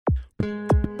Hello,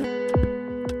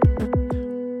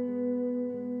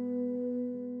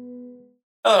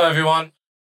 everyone.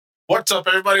 What's up,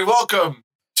 everybody? Welcome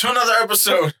to another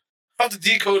episode of the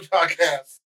Decode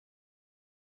Podcast.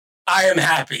 I am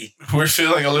happy. We're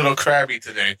feeling a little crabby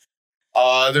today.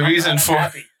 I'm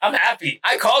happy.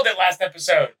 I called it last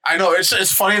episode. I know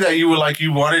it's funny that you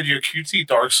wanted your QT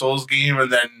Dark Souls game,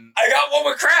 and then I got one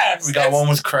with crabs. We got one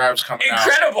with crabs coming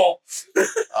incredible.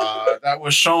 out. That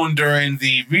was shown during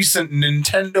the recent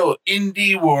Nintendo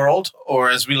Indie World, or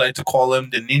as we like to call them,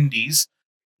 the Nindies.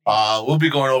 We'll be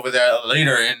going over that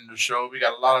later in the show. We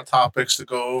got a lot of topics to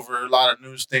go over, a lot of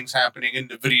news things happening in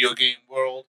the video game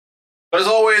world. But as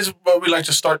always, what we like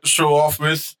to start the show off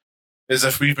with is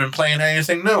if we've been playing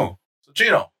anything new. So,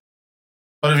 GINO,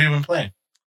 what have you been playing?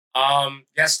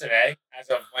 Yesterday, as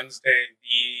of Wednesday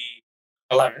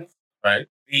the 11th, right?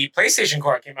 The PlayStation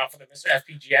card came out for the Mr.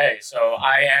 FPGA, so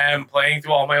I am playing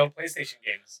through all my old PlayStation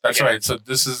games. That's right. So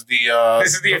this is the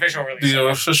official release. The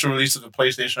official release of the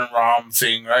PlayStation ROM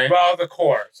thing, right? Well, the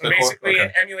core. So basically, okay.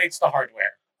 It emulates the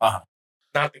hardware,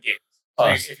 not the games. So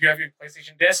if you have your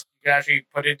PlayStation disc, you can actually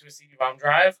put it into a CD-ROM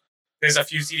drive. There's a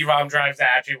few CD-ROM drives that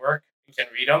actually work. You can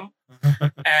read them,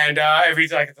 and it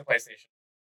reads like it's a PlayStation.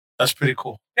 That's pretty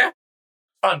cool. Yeah,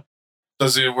 fun.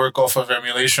 Does it work off of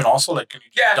emulation also? Like, can you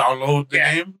just download the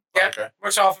game? Yeah, okay.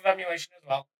 Works off of emulation as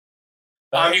well.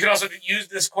 You can also use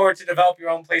this core to develop your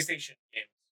own PlayStation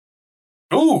games.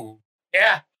 Ooh.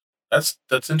 Yeah. That's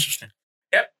interesting.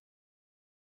 Yep.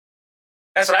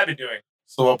 That's what I've been doing.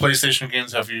 So what PlayStation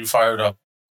games have you fired up?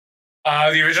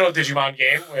 The original Digimon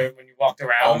game, where when you walked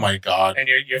around. Oh my god. And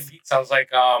your feet sounds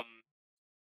like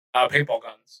paintball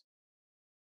guns.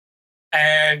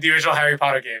 And the original Harry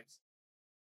Potter games.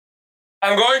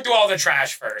 I'm going through all the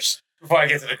trash first before I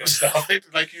get to the good stuff.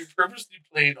 Like you purposely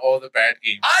played all the bad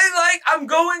games. I'm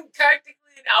going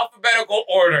technically in alphabetical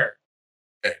order.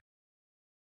 Okay.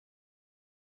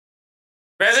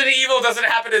 Resident Evil doesn't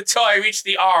happen until I reach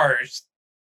the R's.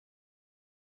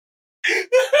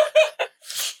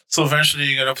 So eventually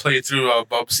you're gonna play through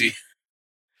Bubsy.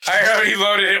 I already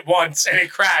loaded it once and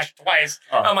it crashed twice.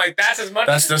 I'm like, that's as much.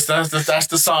 That's the sign.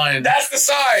 That's the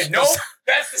sign. Nope.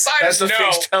 That's the sign. That's the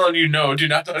face telling you no. Do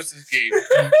not touch this game.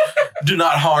 Do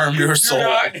not harm your soul.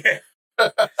 I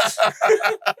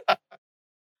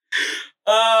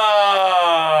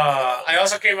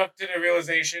also came up to the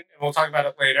realization, and we'll talk about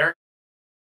it later.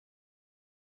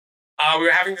 We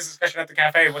were having this discussion at the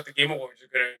cafe what the Game Awards are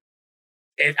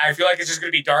gonna. I feel like it's just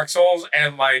gonna be Dark Souls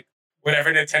and like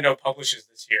whatever Nintendo publishes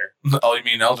this year. Oh, you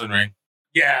mean Elden Ring?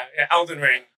 Yeah, Elden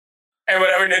Ring, and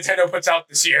whatever Nintendo puts out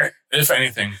this year. If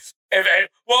anything.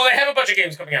 Well, they have a bunch of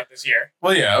games coming out this year.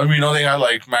 Well, yeah, I mean, they got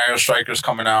like Mario Strikers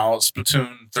coming out,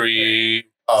 Splatoon 3,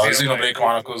 Xenoblade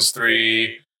Chronicles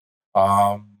 3,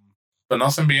 but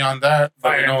nothing beyond that.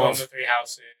 Fire Emblem, the Three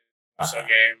Houses,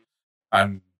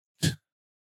 game.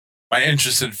 My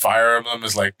interest in Fire Emblem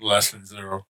is like less than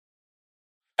zero.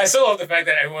 I still love the fact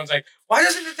that everyone's like, why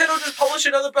doesn't Nintendo just publish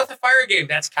another Breath of Fire game?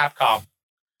 That's Capcom.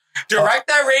 Direct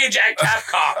that rage at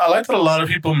Capcom. I like that a lot of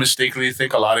people mistakenly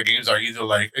think a lot of games are either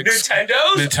like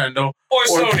Nintendo or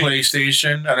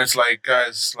PlayStation, and it's like,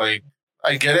 guys, like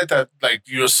I get it that like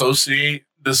you associate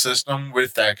the system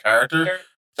with that character.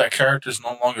 That character's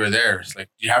no longer there. It's like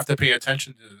you have to pay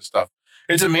attention to this stuff.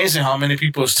 It's amazing how many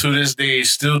people to this day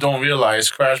still don't realize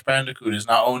Crash Bandicoot is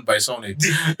not owned by Sony.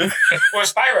 Or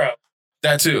Spyro.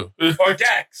 That too. Or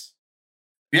Gex.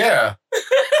 Yeah.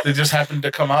 They just happened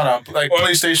to come out on...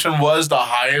 PlayStation was the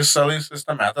highest selling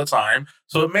system at the time,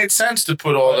 so it made sense to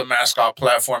put all the mascot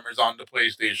platformers on the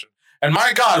PlayStation. And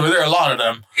my God, were there a lot of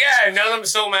them. Yeah, none of them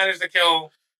still managed to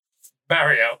kill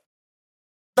Mario.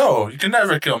 No, you can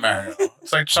never kill Mario.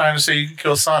 It's like trying to say you can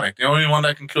kill Sonic. The only one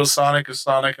that can kill Sonic is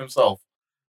Sonic himself.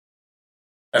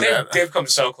 And they've come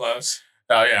so close.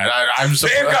 Oh, yeah. I'm so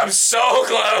They've come so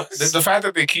close. The fact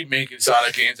that they keep making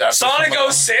Sonic games after Sonic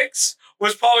 06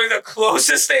 was probably the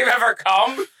closest they've ever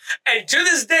come. And to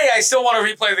this day, I still want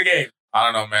to replay the game. I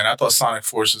don't know, man. I thought Sonic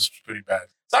Forces was pretty bad.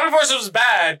 Sonic Forces was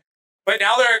bad, but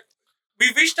now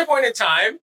we've reached a point in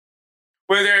time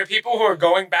where there are people who are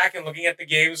going back and looking at the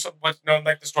games, what's known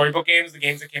like the storybook games, the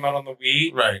games that came out on the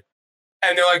Wii. Right.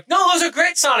 And they're like, no, those are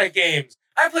great Sonic games.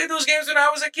 I played those games when I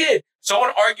was a kid.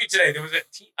 Someone argued today. There was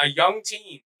a young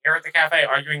teen here at the cafe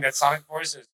arguing that Sonic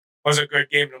Forces was a good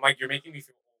game. And I'm like, you're making me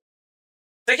feel old.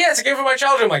 It's like, yeah, it's a game from my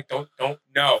childhood. I'm like, don't,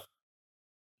 no.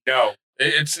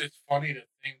 It's funny to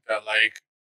think that, like,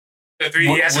 the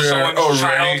 3DS is someone's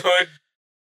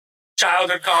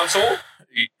childhood console.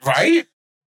 Right?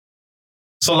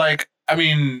 So, like, I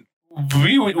mean,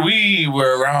 we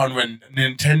were around when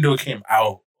Nintendo came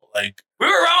out. Like, we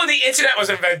were around when the internet was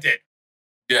invented.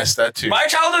 Yes, that too. My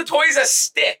childhood toy is a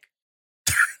stick.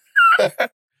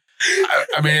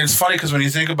 I mean, it's funny because when you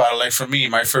think about it, like for me,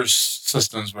 my first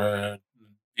systems were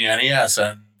the NES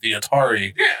and the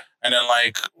Atari. Yeah. And then,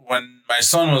 like, when my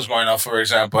son was growing up, for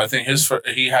example, I think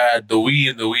he had the Wii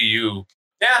and the Wii U.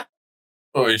 Yeah.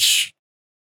 Which...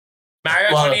 Mario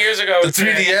 20 years ago. The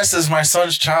 3DS is my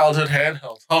son's childhood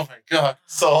handheld. Oh my God.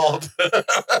 So old. When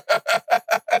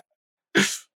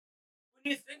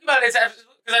you think about it,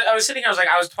 because I was sitting here, I was like,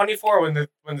 I was 24 when the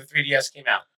 3DS came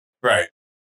out. Right.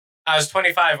 I was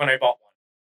 25 when I bought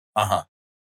one. Uh-huh.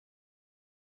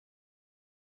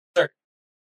 Sure.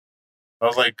 That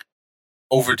was like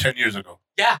over 10 years ago.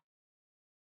 Yeah.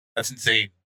 That's insane.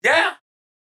 Yeah.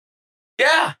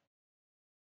 Yeah.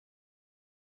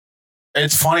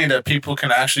 It's funny that people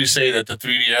can actually say that the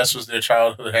 3DS was their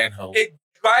childhood handheld. It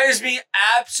drives me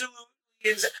absolutely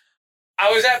insane.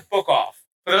 I was at Book Off.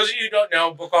 For those of you who don't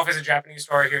know, Book Off is a Japanese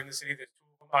store here in the city. There's two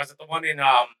of them. I was at the one in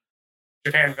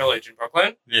Japan Village in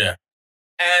Brooklyn. Yeah.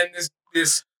 And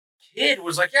this kid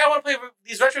was like, yeah, I want to play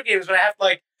these retro games, but I have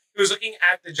he was looking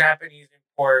at the Japanese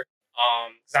import,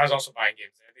 because I was also buying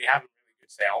games there. They have a really good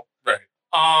sale. Right.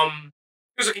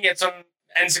 He was looking at some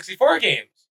N64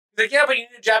 games. He's like, yeah, but you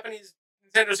need a Japanese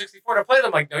Nintendo 64 to play them.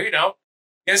 I'm like, no, you don't.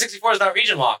 The N64 is not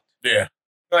region locked. Yeah.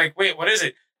 They're like, wait, what is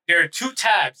it? There are 2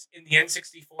 tabs in the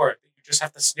N64 that you just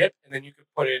have to snip, and then you can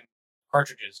put in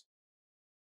cartridges.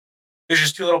 There's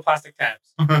just 2 little plastic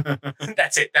tabs.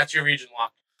 That's it. That's your region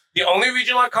lock. The only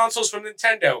region lock consoles from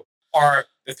Nintendo are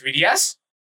the 3DS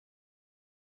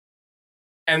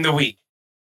and the Wii.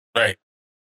 Right.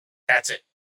 That's it.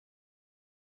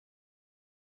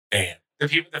 Damn. The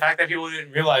fact that people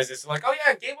didn't realize this, they're like, oh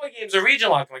yeah, Game Boy games are region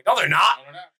locked. I'm like, no, they're not.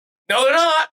 No, they're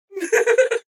not.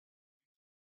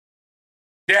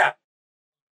 Yeah.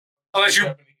 Unless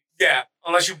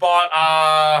you bought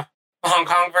a Hong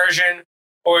Kong version,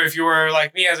 or if you were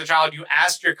like me as a child, you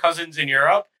asked your cousins in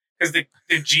Europe, because the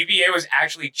GBA was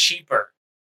actually cheaper.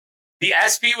 The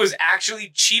SP was actually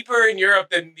cheaper in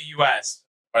Europe than the US.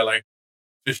 By like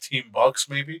 $15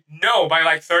 maybe? No, by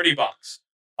like $30.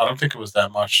 I don't think it was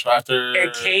that much. After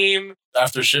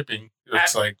shipping,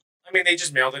 it's like... I mean, they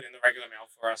just mailed it in the regular mail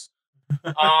for us.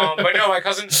 But no, my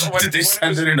cousins... Did they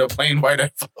send it in a plain white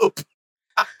envelope?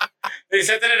 They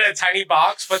sent it in a tiny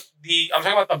box, but I'm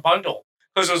talking about the bundle,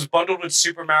 because it was bundled with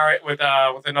Super Mario with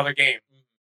another game,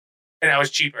 and that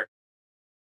was cheaper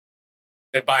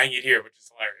than buying it here, which is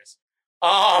hilarious.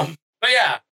 But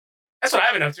yeah, that's what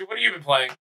I've been up to. What have you been playing?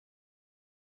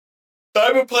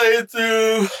 I've been playing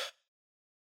through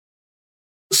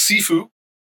Sifu.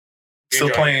 Still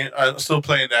playing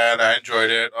that. I enjoyed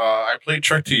it. I played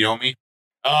Trek to Yomi.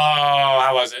 Oh,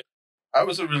 how was it? That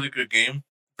was a really good game.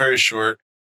 Very short.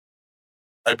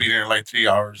 I beat it in like 3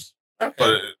 hours. Okay.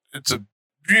 But it's a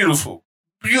beautiful,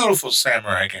 beautiful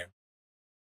samurai game.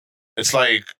 It's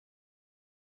like,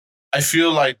 I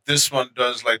feel like this one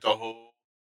does like the whole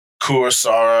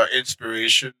Kurosawa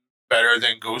inspiration better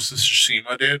than Ghost of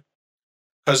Tsushima did.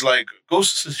 Because like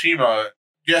Ghost of Tsushima,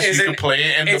 yes, you can play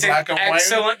it in the black and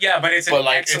white. Yeah, but it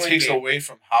takes away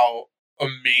from how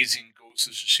amazing Ghost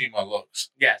of Tsushima looks.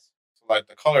 Yes. So like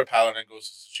the color palette in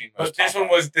Ghost of Tsushima. But this one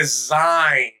was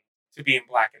designed to be in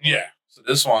black and white. Yeah. So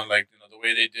this one, like, the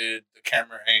way they did the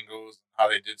camera angles, how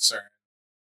they did certain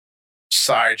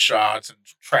side shots and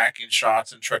tracking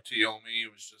shots in Trek to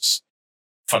Yomi was just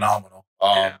phenomenal.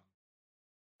 Yeah.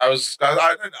 I was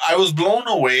blown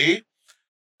away.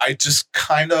 I just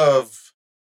kind of,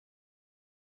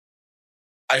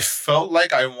 I felt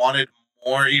like I wanted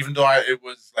more, even though it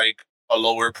was like a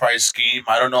lower price game.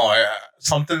 I don't know.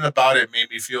 Something about it made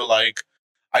me feel like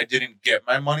I didn't get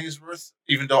my money's worth,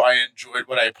 even though I enjoyed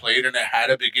what I played and it had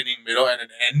a beginning, middle, and an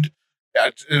end.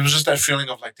 It was just that feeling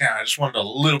of like, damn, I just wanted a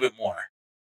little bit more.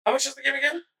 How much is the game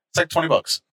again? It's like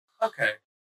 $20. Okay.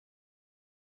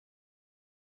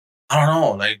 I don't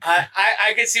know. Like,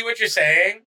 I can see what you're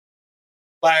saying.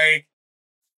 Like,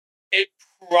 it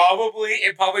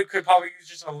probably could use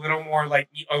just a little more like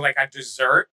a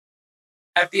dessert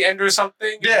at the end or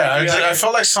something. Yeah, I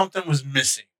felt like something was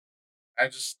missing. I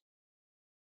just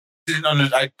didn't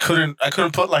I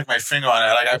couldn't put like my finger on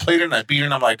it. Like I played it and I beat it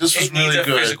and I'm like, this was really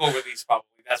good. Physical release probably.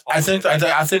 That's probably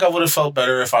I think I would have felt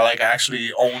better if I like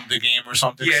actually owned the game or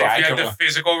something. Yeah, so if you had the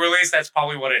physical release, that's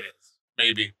probably what it is.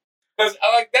 Maybe. Because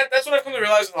I like that. That's what I've come to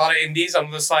realize with a lot of indies.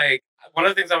 I'm just like, one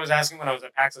of the things I was asking when I was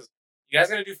at PAX is, you guys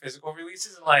gonna do physical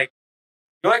releases? And like,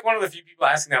 you're like one of the few people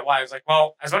asking that. Why? I was like,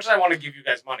 well, as much as I want to give you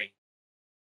guys money,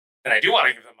 and I do want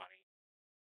to give them money,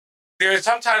 there are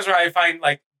some times where I find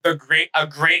like a great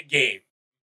game.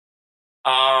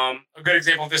 A good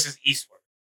example of this is Eastward.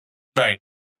 Right.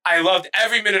 I loved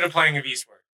every minute of playing of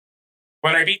Eastward.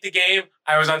 When I beat the game,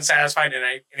 I was unsatisfied,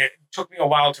 and it took me a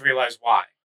while to realize why.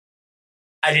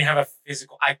 I didn't have a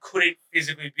physical. I couldn't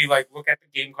physically be like, look at the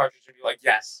game cartridge and be like,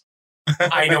 yes,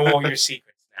 I know all your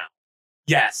secrets now.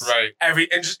 Yes, Right.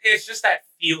 It's just that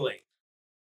feeling.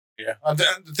 Yeah.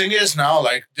 The thing is now,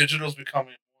 like, digital's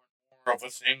becoming more of a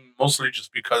thing, mostly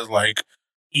just because, like,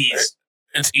 Ease.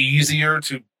 it's easier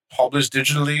to publish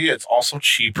digitally. It's also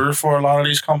cheaper for a lot of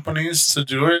these companies to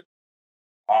do it.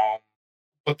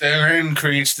 But therein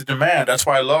creates the demand. That's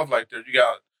why I love, like, you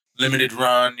got limited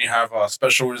run, you have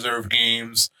special reserve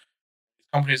games.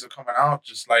 Companies are coming out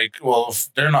just like, well, if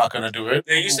they're not going to do it,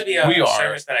 There used to be a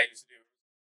service that I used to do.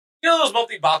 You know those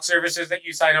multi-box services that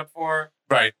you sign up for?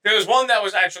 Right. There was one that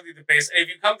was actually the base. If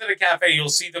you come to the cafe, you'll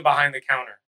see them behind the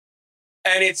counter.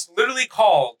 And it's literally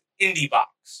called Indie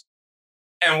Box.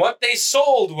 And what they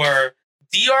sold were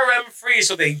DRM free,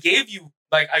 so they gave you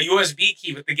like a USB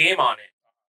key with the game on it.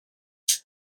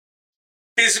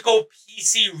 Physical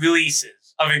PC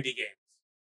releases of indie games.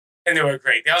 And they were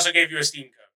great. They also gave you a Steam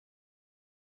code.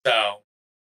 So,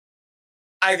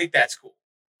 I think that's cool.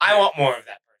 I want more of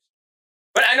that person.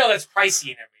 But I know that's pricey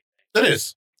and everything. It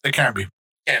is. It can be.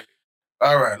 Can be.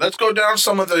 All right. Let's go down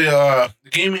some of the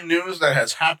gaming news that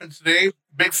has happened today.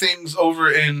 Big things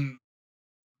over in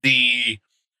the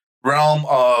realm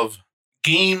of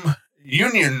game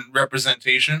union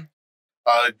representation.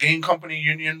 Game company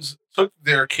unions took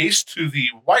their case to the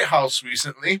White House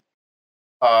recently.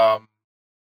 The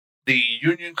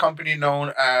union company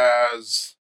known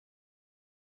as...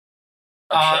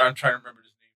 I'm trying to remember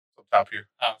his name up top here.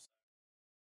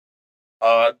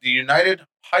 The United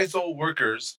Paizo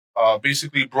Workers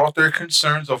basically brought their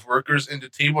concerns of workers in the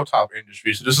tabletop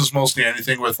industry. So this is mostly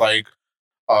anything with like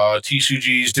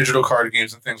TCGs, digital card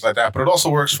games, and things like that. But it also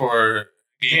works for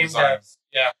game design.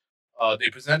 Yeah. They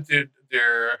presented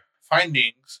their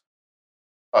findings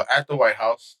at the White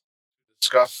House to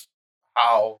discuss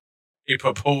how a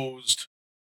proposed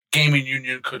gaming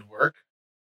union could work.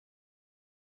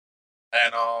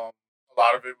 And a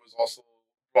lot of it was also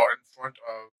brought in front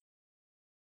of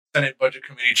Senate Budget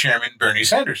Committee Chairman Bernie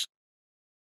Sanders.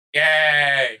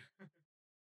 Yay!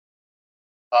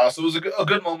 So it was a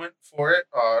good moment for it.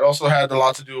 It also had a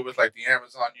lot to do with like the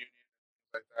Amazon union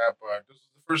and things like that. But this was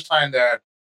the first time that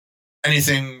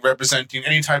anything representing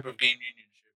any type of game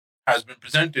unionship has been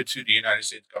presented to the United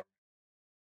States government.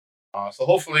 So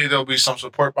hopefully there'll be some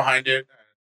support behind it. And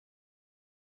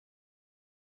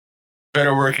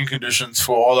better working conditions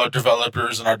for all our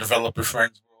developers and our developer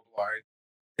friends worldwide.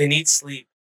 They need sleep.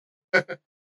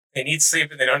 They need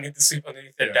sleep, and they don't need to sleep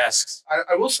underneath their desks.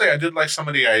 I will say I did like some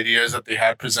of the ideas that they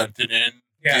had presented in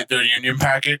their union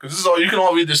packet, because this is all you can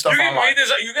all read this stuff online.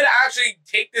 You can actually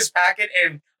take this packet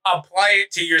and apply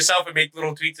it to yourself and make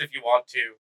little tweets if you want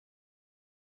to.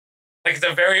 Like, it's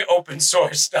a very open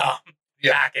source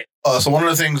packet. So one of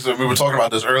the things that we were talking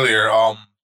about this earlier,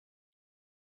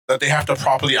 that they have to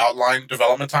properly outline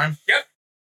development time. Yep.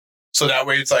 So that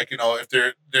way it's like, if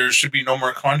there should be no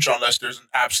more crunch unless there's an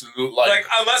absolute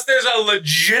unless there's a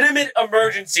legitimate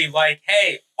emergency, like,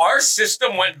 hey, our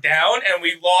system went down and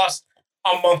we lost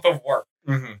a month of work.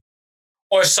 Mm-hmm.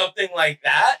 Or something like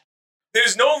that.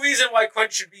 There's no reason why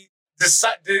crunch should be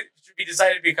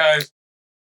decided because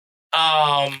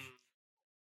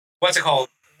what's it called?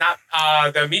 Not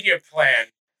the media plan.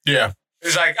 Yeah.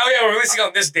 It's like, oh yeah, we're releasing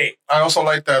on this date. I also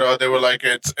like that they were like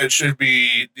the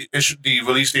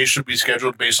release date should be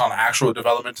scheduled based on actual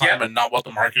development time and not what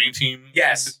the marketing team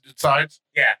decides.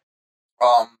 Yeah.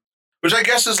 Which I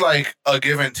guess is like a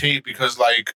give and take, because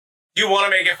like you want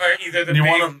to make it for either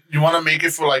the you want to make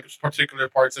it for like particular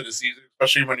parts of the season,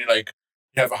 especially when you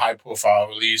have a high profile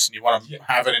release and you want to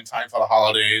have it in time for the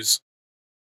holidays.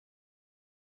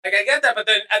 Like, I get that, but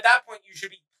then at that point you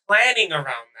should be planning around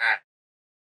that.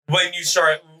 When you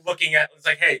start looking at, it's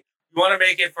like, hey, you want to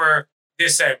make it for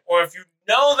this end. Or if you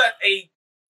know that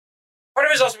part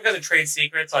of it is also because of trade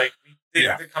secrets, like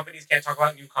the companies can't talk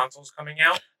about new consoles coming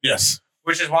out. Yes.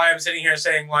 Which is why I'm sitting here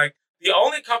saying, like, the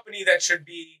only company that should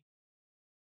be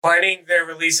planning their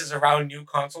releases around new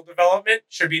console development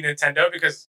should be Nintendo,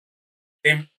 because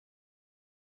that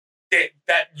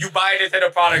you buy a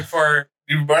Nintendo product for...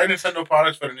 You buy Nintendo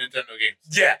products for the Nintendo games.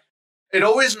 Yeah. It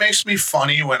always makes me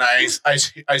funny when I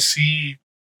see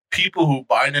people who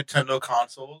buy Nintendo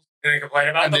consoles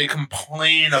and they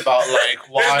complain about like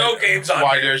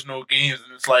why there's no games,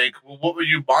 and it's like, well, what were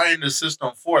you buying the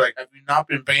system for? Like, have you not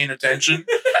been paying attention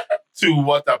to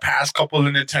what the past couple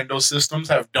of Nintendo systems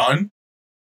have done?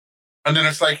 And then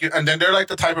it's like, and then they're like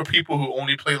the type of people who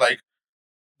only play like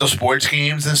the sports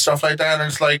games and stuff like that, and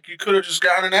it's like, you could have just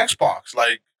gotten an Xbox,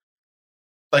 like.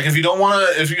 Like if you don't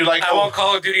want to, if you like, I want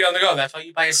Call of Duty on the go. That's why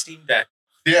you buy a Steam Deck.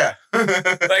 Yeah.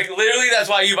 Like literally, that's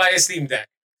why you buy a Steam Deck.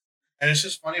 And it's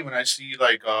just funny when I see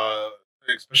like,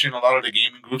 especially in a lot of the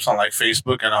gaming groups on like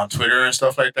Facebook and on Twitter and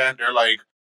stuff like that, they're like,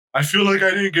 I feel like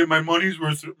I didn't get my money's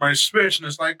worth with my Switch, and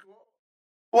it's like,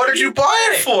 what did you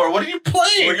buy it for? What are you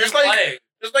playing? There's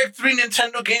like 3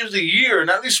 Nintendo games a year, and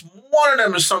at least one of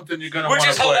them is something you're gonna want to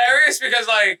play. Which is hilarious because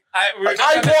I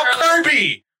bought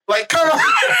Kirby. Like, come on.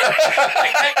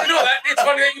 It's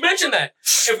funny that you mentioned that.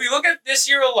 If we look at this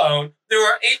year alone, there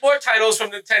are 8 more titles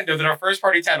from Nintendo that are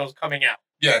first-party titles coming out.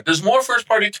 Yeah, there's more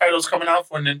first-party titles coming out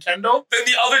for Nintendo than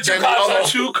the other two consoles. The other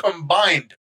two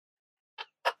combined.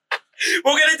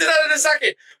 We'll get into that in a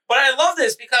second. But I love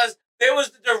this because there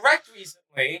was the Direct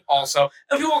recently also,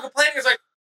 and people were complaining. It's like,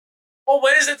 well,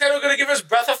 when is Nintendo going to give us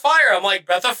Breath of Fire? I'm like,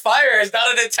 Breath of Fire is not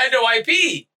a Nintendo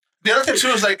IP. The other thing, too,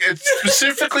 is like, it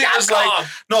specifically was like,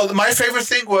 no, my favorite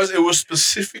thing was it was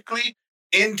specifically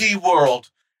Indie World.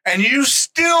 And you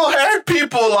still had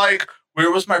people like,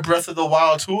 where was my Breath of the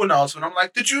Wild 2 announcement? I'm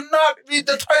like, did you not read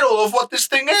the title of what this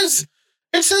thing is?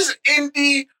 It says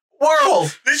Indie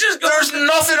World. There's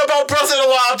nothing about Breath of the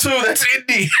Wild 2 that's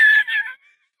indie.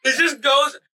 It just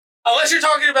goes, unless you're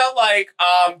talking about like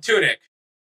Tunic.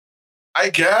 I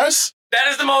guess. That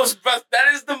is the most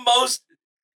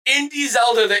indie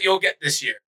Zelda that you'll get this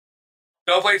year.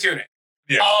 Don't play Tunic.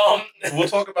 Yeah. We'll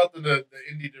talk about the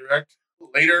Indie Direct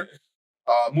later.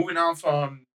 Moving on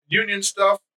from Union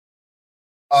stuff.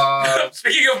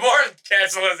 Speaking of more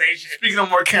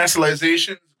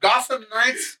cancelizations, Gotham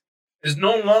Knights is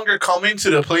no longer coming to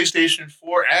the PlayStation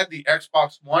 4 and the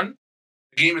Xbox One.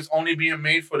 The game is only being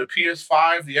made for the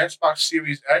PS5, the Xbox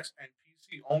Series X, and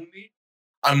PC only.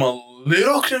 I'm a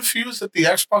little confused at the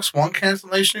Xbox One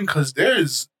cancellation because there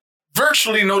is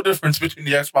virtually no difference between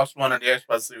the Xbox One and the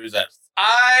Xbox Series X.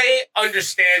 I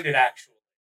understand it, actually.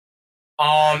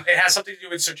 It has something to do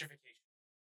with certification.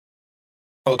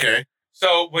 Okay.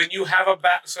 So when you have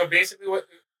basically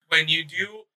when you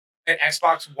do an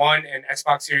Xbox One and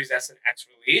Xbox Series S and X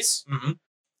release,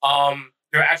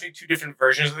 there are actually 2 different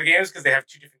versions of the games because they have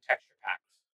 2 different texture packs.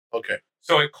 Okay.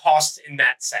 So it costs in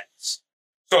that sense.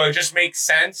 So it just makes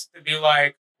sense to be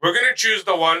like, we're going to choose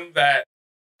the one that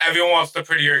everyone wants the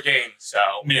prettier game. So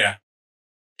yeah,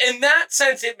 in that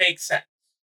sense, it makes sense.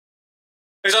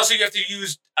 There's also, you have to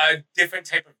use a different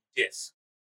type of disc.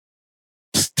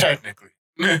 Technically.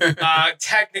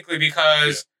 Technically,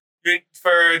 because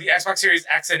for the Xbox Series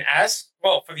X and S,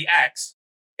 well, for the X,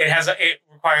 it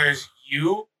requires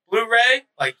U Blu-ray,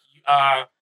 like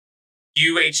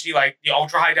UHD, like the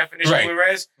ultra high definition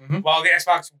Blu-rays, while the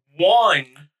Xbox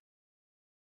One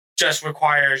just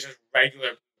requires just regular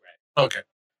Blu-ray. Okay.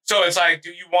 So it's like, do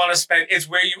you want to spend?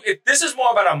 This is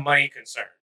more about a money concern.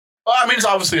 Well, I mean, it's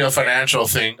obviously a financial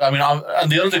thing. I mean,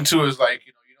 and the other thing too is like,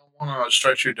 you don't want to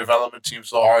stretch your development team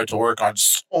so hard to work on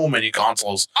so many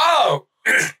consoles. Oh,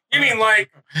 you mean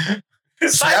like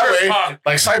Cyberpunk?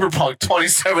 Like Cyberpunk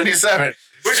 2077,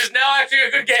 which is now actually a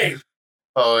good game.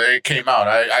 Oh, it came out.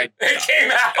 It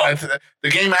came out. The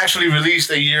game actually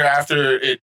released a year after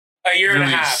it. A year and a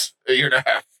half.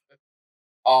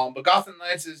 But Gotham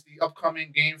Knights is the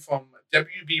upcoming game from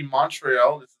WB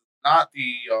Montreal. This is not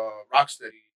the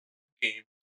Rocksteady game.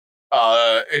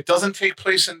 It doesn't take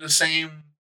place in the same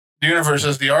universe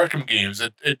as the Arkham games.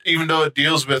 It even though it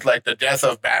deals with like the death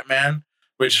of Batman,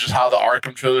 which is how the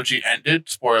Arkham trilogy ended.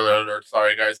 Spoiler alert!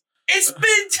 Sorry, guys. It's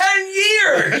been 10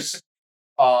 years.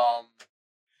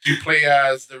 You play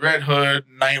as the Red Hood,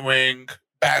 Nightwing,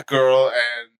 Batgirl,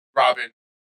 and Robin.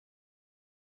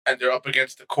 And they're up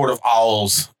against the Court of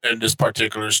Owls in this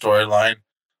particular storyline.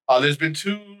 There's been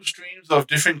 2 streams of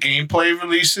different gameplay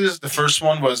releases. The first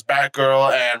one was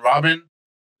Batgirl and Robin.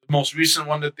 The most recent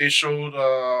one that they showed,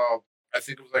 I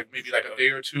think it was like maybe like a day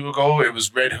or 2 ago, it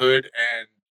was Red Hood and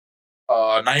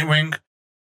Nightwing.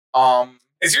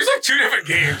 It's just like 2 different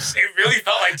games. It really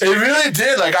felt like 2 It really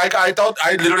did. Like I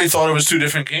literally thought it was 2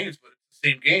 different games, but it's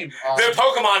the same game. They're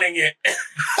Pokemoning it.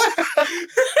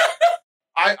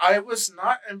 I was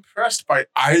not impressed by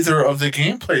either of the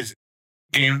gameplays.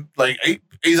 Like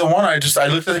either one. I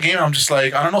looked at the game and I'm just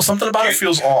like, I don't know, something about it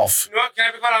feels off. You know what? Can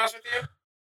I be quite honest with you?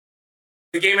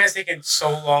 The game has taken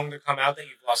so long to come out that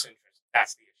you've lost interest.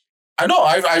 That's the issue. I know.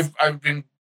 I've been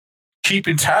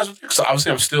keeping tabs with it, so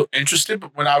obviously I'm still interested.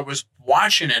 But when I was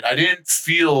watching it, I didn't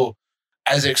feel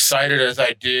as excited as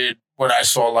I did when I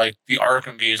saw like the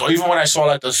Arkham games, or even when I saw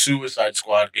like the Suicide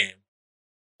Squad game.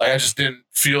 Like I just didn't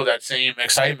feel that same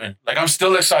excitement. Like I'm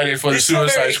still excited for the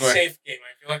Suicide Squad. It's a safe game.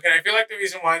 I feel like the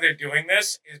reason why they're doing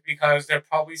this is because they're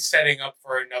probably setting up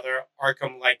for another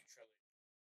Arkham-like trilogy,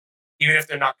 even if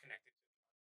they're not connected.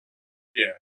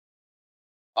 Yeah.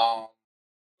 Um,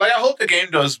 like I hope the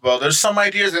game does well. There's some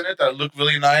ideas in it that look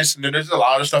really nice, and then there's a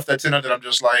lot of stuff that's in it that I'm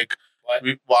just like, What?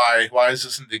 why? Why is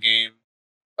this in the game?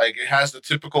 Like it has the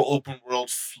typical open world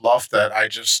fluff that I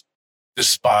just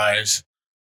despise.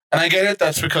 And I get it.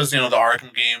 That's because the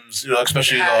Arkham games,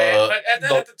 especially Yeah, but at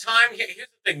the time, here's the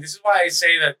thing. This is why I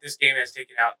say that this game has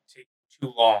taken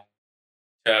too long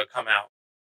to come out.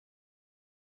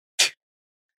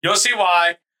 You'll see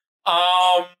why.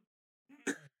 Um,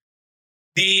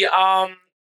 the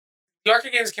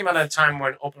arcade games came out at a time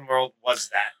when open world was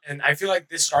that, and I feel like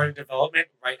this started development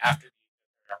right after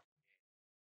the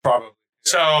probably. Yeah.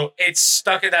 So it's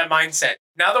stuck in that mindset.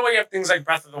 Now that we have things like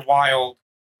Breath of the Wild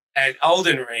and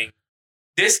Elden Ring,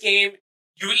 this game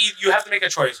you have to make a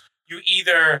choice. You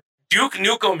either Duke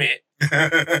Nukem it,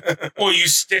 or you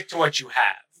stick to what you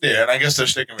have. Yeah, and I guess they're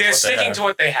sticking. They're sticking to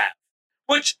what they have,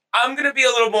 which I'm gonna be a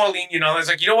little more lenient on. It's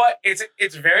like, you know what?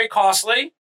 It's very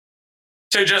costly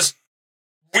to just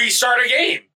restart a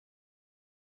game.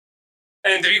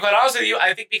 And to be quite honest with you,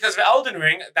 I think because of Elden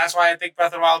Ring, that's why I think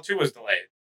Breath of the Wild 2 was delayed.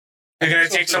 They're gonna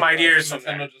take some ideas from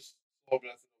there.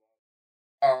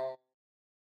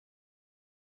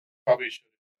 Probably should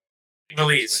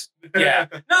release. Yeah.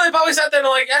 No, they probably sat there and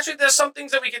like, actually, there's some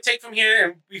things that we can take from here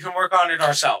and we can work on it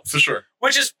ourselves. For sure.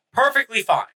 Which is perfectly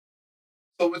fine.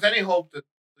 So with any hope that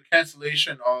the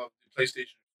cancellation of the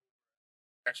PlayStation,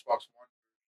 Xbox One,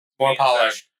 more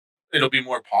polished, it'll be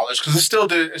more polished because it still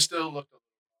looked.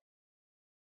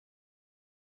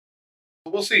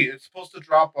 We'll see. It's supposed to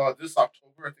drop this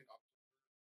October. I think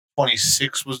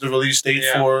 26 was the release date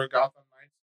for Gotham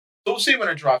Knights. So we'll see when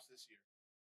it drops this year.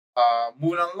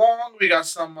 Moving along, we got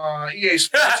some EA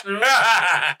Sports news.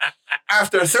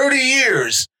 After 30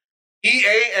 years,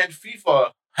 EA and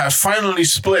FIFA have finally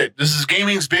split. This is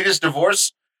gaming's biggest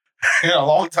divorce in a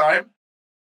long time.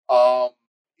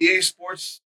 EA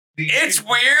Sports. It's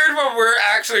weird when we're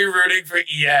actually rooting for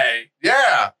EA.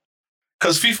 Yeah.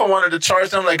 Because FIFA wanted to charge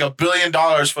them like $1 billion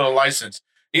for the license.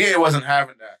 EA wasn't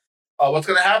having that. What's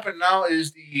going to happen now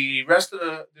is the rest of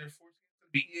their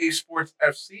EA Sports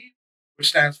FC, which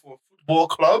stands for Football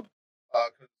Club.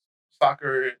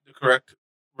 Soccer, the correct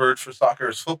word for soccer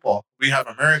is football. We have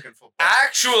American football.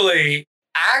 Actually,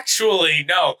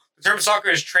 no. The term soccer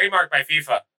is trademarked by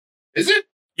FIFA. Is it?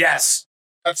 Yes.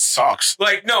 That sucks.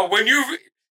 Like, no,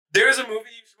 there's a movie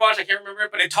you should watch, I can't remember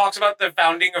it, but it talks about the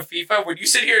founding of FIFA. When you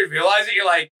sit here and realize it, you're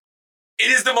like,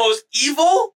 it is the most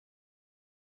evil.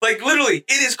 Like, literally,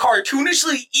 it is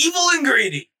cartoonishly evil and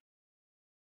greedy.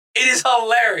 It is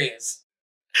hilarious.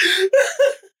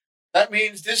 That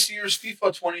means this year's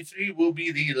FIFA 23 will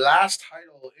be the last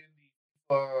title in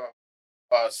the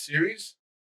FIFA series.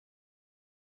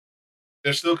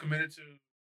 They're still committed to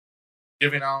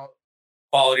giving out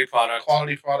quality product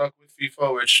with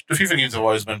FIFA, which the FIFA games have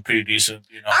always been pretty decent.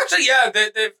 Actually, yeah,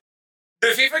 the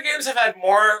FIFA games have had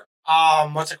more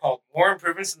more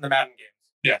improvements than the Madden games.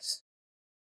 Yes.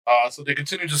 So they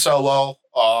continue to sell well.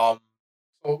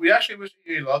 So we actually wish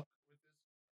EA luck with this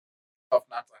stuff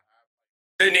not to have.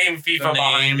 The name FIFA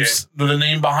behind it. The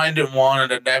name behind it,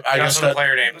 one, and I guess the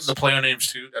player names. The player names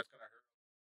too. That's gonna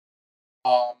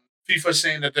hurt. FIFA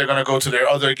saying that they're gonna go to their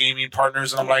other gaming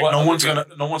partners, and I'm like, no one's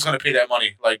gonna pay that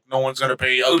money. Like, no one's gonna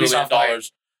pay $1 billion.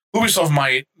 Ubisoft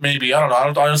might, maybe. I don't know.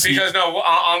 I don't see. Because no,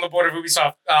 on the board of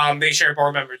Ubisoft, they share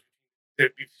board members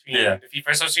between the FIFA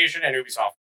Association and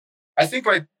Ubisoft. I think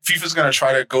like FIFA's gonna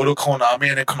try to go to Konami,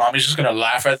 and then Konami's just gonna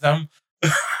laugh at them.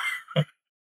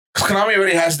 Because Konami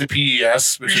already has the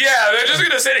PES. They're just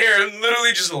going to sit here and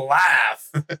literally just laugh.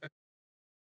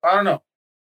 I don't know.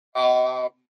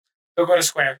 They'll go to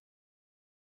Square.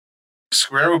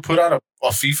 Square would put out a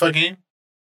FIFA game?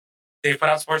 They've put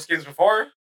out sports games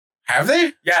before. Have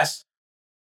they? Yes.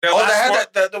 They had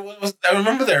I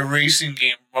remember their racing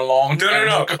game a long time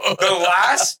ago.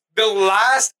 The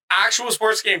last actual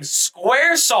sports game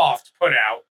Squaresoft put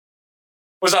out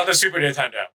was on the Super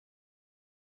Nintendo.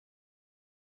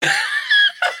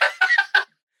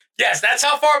 Yes, that's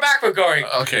how far back we're going.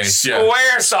 Okay,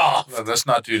 Squaresoft. No, let's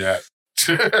not do that.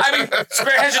 I mean,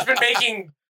 Square has just been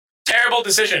making terrible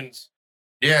decisions.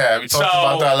 Yeah, we talked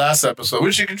about that last episode,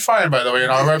 which you can find, by the way,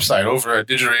 on our website over at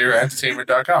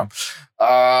digitaleraentertainment.com.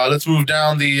 Let's move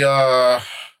down the... we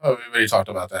already talked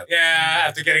about that. Yeah,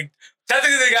 after getting...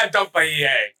 Technically, they got dumped by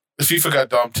EA. The FIFA got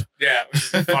dumped. Yeah,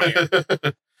 which is funny.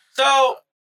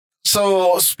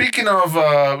 So, speaking of...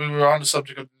 we were on the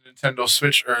subject of Nintendo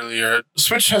Switch earlier.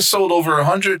 Switch has sold over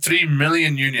 103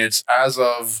 million units as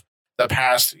of the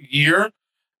past year.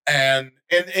 And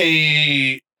in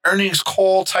a earnings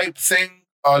call type thing,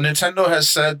 Nintendo has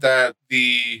said that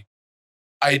the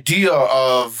idea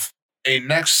of a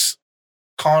next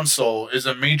console is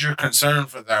a major concern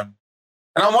for them.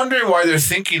 And I'm wondering why they're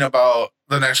thinking about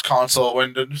the next console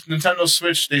when the Nintendo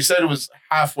Switch, they said it was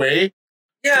halfway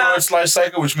through its life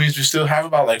cycle, which means we still have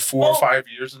about like 4 or 5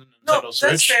 years in the Nintendo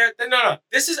Switch. That's fair. No.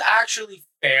 This is actually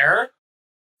fair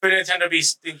for Nintendo to be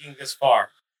thinking this far.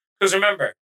 Because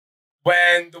remember,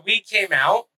 when the Wii came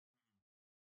out,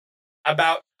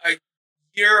 about a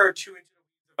year or two into the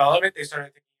development, they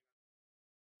started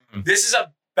thinking, this is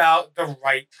about the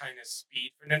right kind of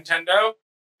speed for Nintendo,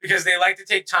 because they like to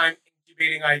take time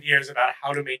incubating ideas about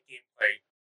how to make gameplay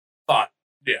fun.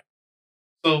 Yeah.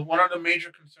 So one of the major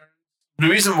concerns, the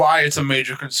reason why it's a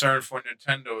major concern for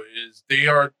Nintendo is they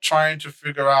are trying to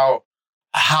figure out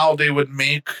how they would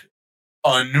make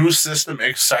a new system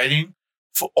exciting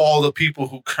for all the people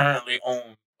who currently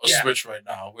own a Switch right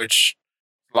now, which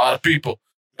a lot of people.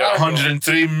 Got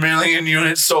 103 million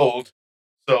units sold.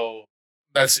 So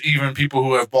that's even people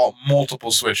who have bought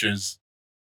multiple Switches.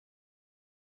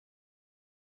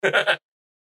 I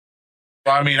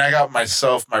mean, I got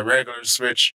myself my regular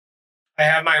Switch. I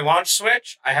have my launch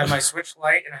Switch, I have my Switch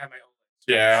Lite, and I have my OLED.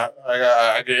 Yeah, I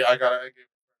got.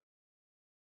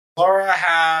 Laura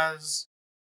has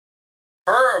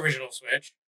her original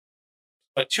Switch,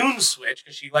 a Toon Switch,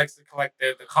 because she likes to collect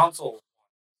the console.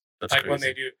 That's like crazy. when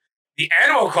they do the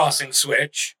Animal Crossing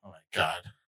Switch. Oh my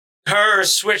god. Her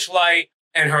Switch Lite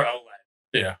and her OLED.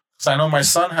 Yeah. So I know my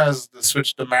son has the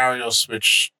Switch, the Mario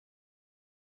Switch,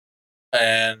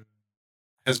 and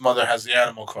his mother has the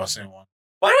Animal Crossing one.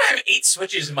 Why do I have 8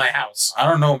 Switches in my house? I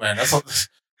don't know, man. That's what.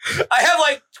 I have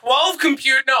like 12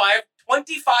 I have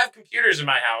 25 computers in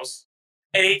my house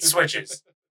and 8 Switches.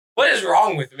 What is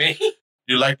wrong with me?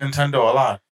 You like Nintendo a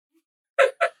lot.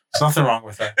 There's nothing wrong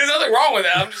with that. There's nothing wrong with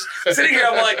that. I'm just sitting here.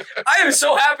 I'm like, I am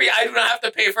so happy I do not have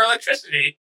to pay for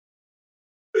electricity.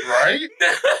 Right?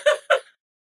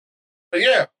 But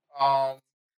yeah,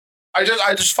 I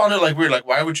just found it like weird. Like,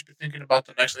 why would you be thinking about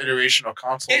the next iteration of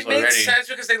consoles it already? makes sense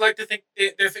because they like to think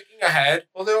they're thinking ahead.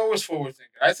 Well, they're always forward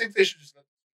thinking. I think they should just.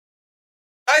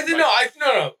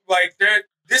 No. Like,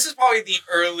 this is probably the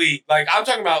early. Like, I'm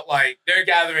talking about like they're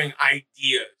gathering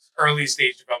ideas, early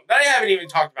stage development. I haven't even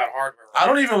talked about hardware. I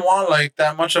don't even want like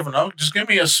that much of an upgrade. Just give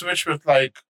me a Switch with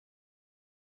like.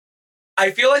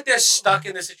 I feel like they're stuck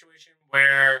in the situation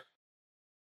where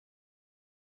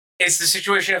it's the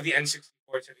situation of the N64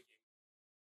 to the game.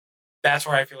 That's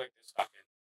where I feel like they're stuck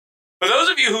in. For those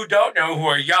of you who don't know, who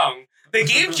are young, the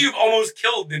GameCube almost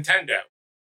killed Nintendo.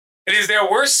 It is their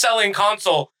worst selling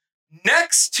console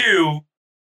next to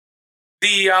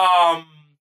the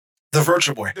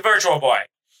Virtual Boy. The Virtual Boy.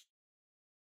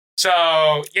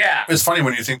 So, yeah. It's funny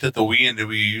when you think that the Wii and the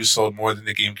Wii U sold more than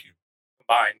the GameCube.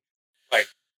 Combined. Like,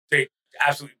 they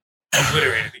absolutely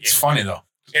obliterated the game. It's funny, though.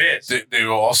 It is. They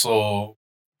were also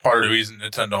part of the reason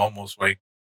Nintendo almost, like,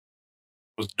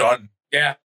 was done.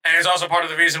 Yeah. And it's also part of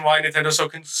the reason why Nintendo's so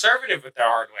conservative with their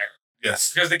hardware.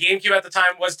 Yes. Because the GameCube at the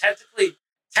time was technically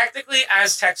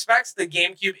as tech specs, the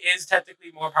GameCube is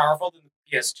technically more powerful than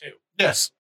the PS2.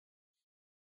 Yes.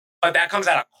 But that comes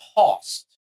at a cost.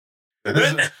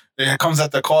 It comes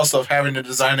at the cost of having to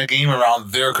design a game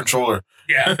around their controller.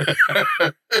 Yeah.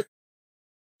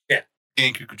 Yeah.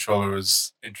 GameCube controller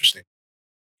was interesting.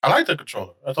 I like the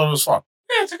controller. I thought it was fun.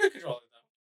 Yeah, it's a good controller,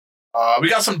 We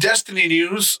got some Destiny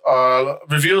news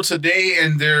revealed today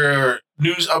in their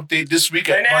news update this week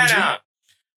at Bungie.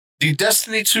 The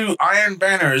Destiny 2 Iron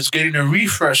Banner is getting a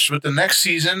refresh with the next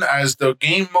season as the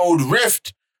game mode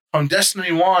Rift from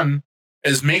Destiny 1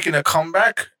 is making a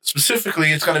comeback.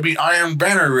 Specifically, it's going to be Iron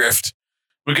Banner Rift.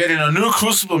 We're getting a new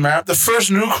Crucible map, the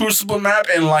first new Crucible map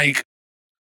in like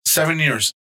 7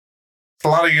 years. It's a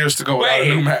lot of years to go without a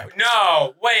new map.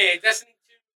 No, wait, Destiny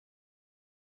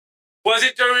 2? Was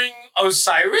it during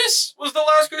Osiris? Was the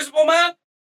last Crucible map?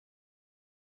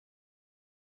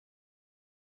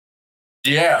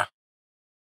 Yeah.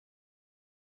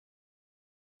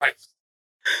 Right.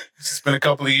 It's been a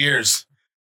couple of years.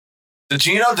 The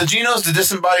GINO's the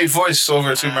disembodied voice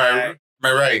over to my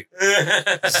right.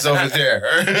 It's over there.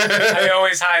 I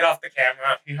always hide off the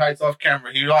camera. He hides off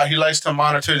camera. He likes to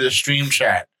monitor the stream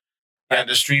chat and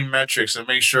the stream metrics and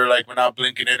make sure like we're not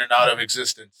blinking in and out of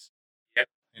existence. Yep.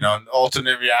 You know,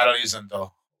 alternate realities and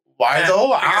though. Why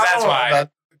though? Because that's why.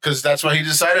 Because that's what he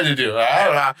decided to do.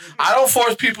 I don't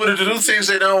force people to do things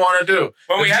they don't want to do.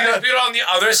 When we had to be on the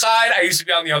other side, I used to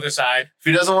be on the other side. If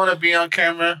he doesn't want to be on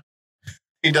camera,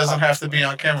 he doesn't have to be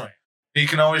on camera. He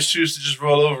can always choose to just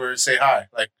roll over and say hi.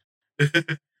 Like,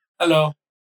 hello.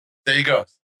 There you go.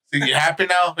 So you happy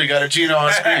now? We got a GINO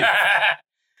on screen.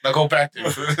 Now go back to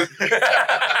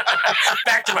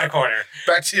back to my corner.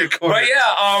 Back to your corner. But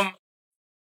yeah,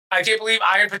 I can't believe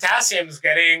Iron Potassium's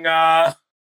getting. I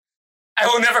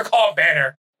will never call it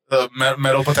banner. The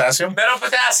metal potassium. Metal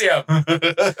Potassium.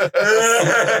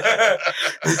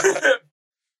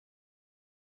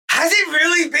 Has it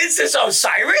really been since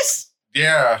Osiris?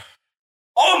 Yeah.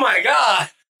 Oh my god.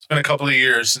 It's been a couple of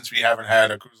years since we haven't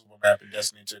had a Crucible map in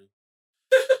Destiny 2.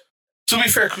 To be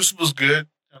fair, Crucible's good.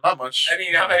 Not much. I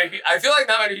mean, I feel like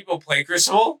not many people play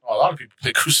Crucible. Oh, a lot of people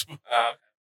play Crucible.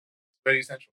 Very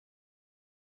essential.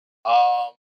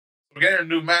 We're getting a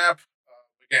new map.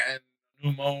 We're getting a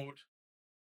new mode.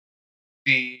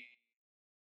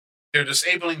 They're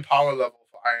disabling power level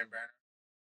for Iron Banner.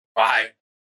 Why?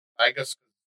 I guess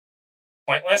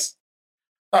pointless.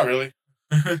 Not really.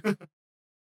 Little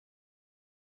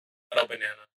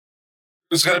banana.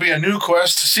 There's going to be a new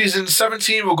quest. Season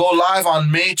 17 will go live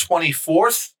on May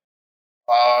 24th.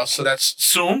 So that's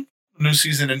soon. New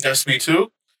season in Destiny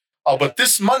 2. But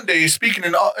this Monday, speaking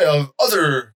of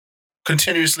other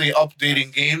continuously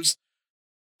updating games,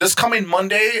 this coming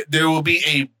Monday, there will be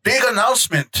a big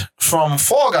announcement from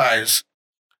Fall Guys.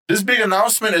 This big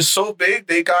announcement is so big,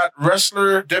 they got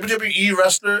WWE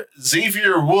wrestler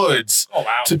Xavier Woods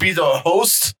to be the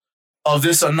host of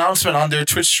this announcement on their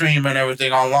Twitch stream and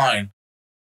everything online.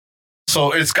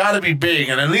 So it's got to be big,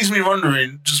 and it leaves me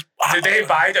wondering, did they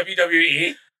buy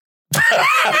WWE?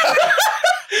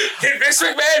 Did Vince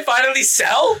McMahon finally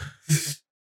sell?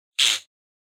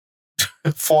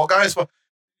 Fall Guys?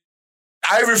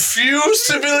 I refuse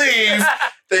to believe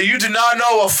that you do not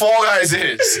know what Fall Guys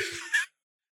is.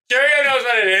 Curio knows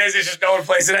what it is. It's just no one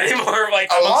plays it anymore. Like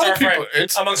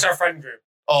amongst our friend group.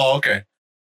 Oh, okay.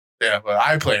 Yeah, but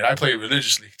I play it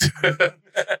religiously.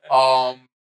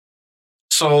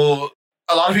 So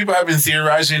a lot of people have been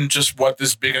theorizing just what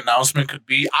this big announcement could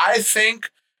be. I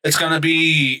think it's going to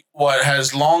be what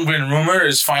has long been rumored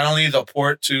is finally the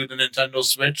port to the Nintendo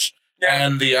Switch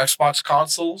and the Xbox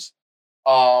consoles.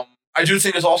 I do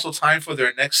think it's also time for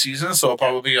their next season, so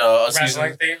probably a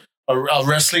wrestling theme. A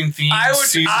wrestling theme. I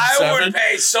would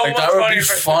pay so much money. That would be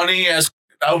funny as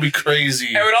that would be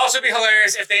crazy. It would also be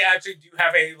hilarious if they actually do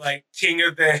have a King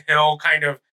of the Hill kind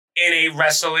of in a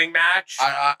wrestling match.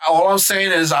 All I'm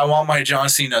saying is I want my John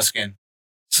Cena skin,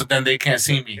 so then they can't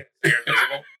see me. You're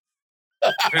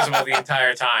visible the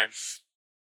entire time.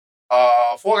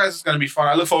 Fall Guys is going to be fun.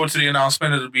 I look forward to the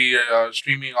announcement. It'll be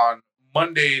streaming on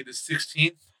Monday the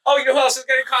 16th. Oh, you know who else is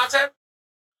getting content?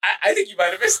 I think you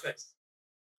might have missed this.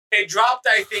 It dropped,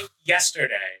 I think,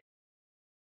 yesterday.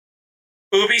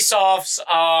 Ubisoft's,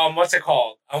 what's it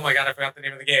called? Oh my god, I forgot the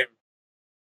name of the game.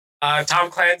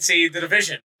 Tom Clancy, The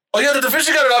Division. Oh yeah, The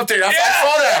Division got an update. I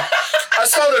saw that. I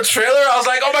saw the trailer. I was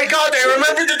like, oh my god, they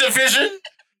remember The Division?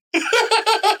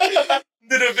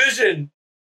 The Division.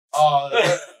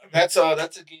 That's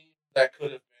a game that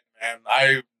could have been,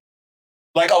 man.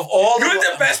 Of all you know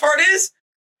what the best part is?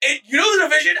 The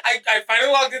Division, I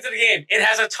finally logged into the game. It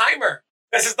has a timer.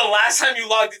 This is the last time you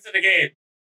logged into the game.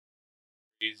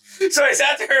 Easy. So I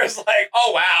sat there and was like,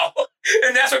 oh wow.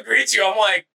 And that's what greets you. I'm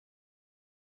like,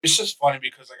 it's just funny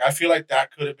because I feel like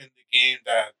that could have been the game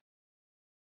that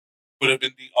would have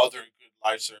been the other good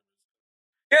live service.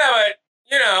 Yeah, but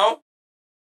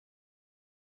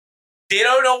they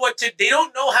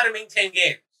don't know how to maintain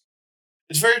games.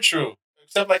 It's very true.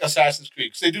 Except like Assassin's Creed.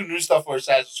 Because they do new stuff for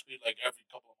Assassin's Creed every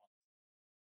couple of months.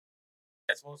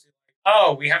 That's mostly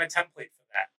oh, we have a template for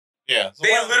that. Yeah. So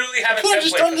they literally have a template. They could have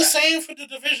just done the same for The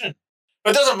Division.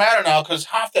 But it doesn't matter now because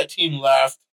half that team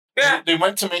left. Yeah. They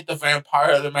went to make the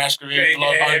Vampire the Masquerade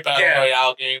Blood Hunt Battle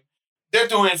Royale game. They're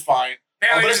doing fine.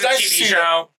 But it's nice to see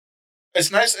that.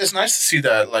 It's nice to see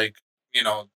that,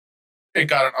 it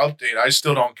got an update. I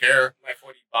still don't care. My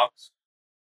 $40.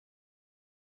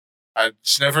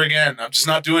 It's never again. I'm just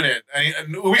not doing it.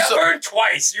 We got burned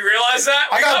twice. You realize that?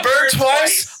 I got burned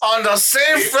twice on the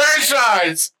same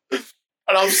franchise.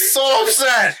 And I'm so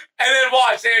upset. And then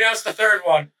watch, they announced the third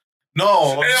one.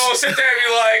 No. And then we'll sit there and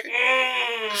be like,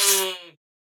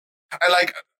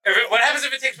 what happens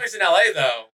if it takes place in LA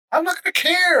though? I'm not gonna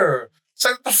care. It's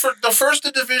like the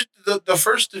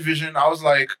first division, I was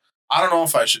like, I don't know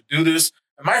if I should do this.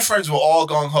 And my friends were all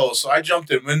gung-ho, so I jumped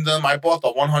in with them. I bought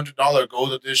the $100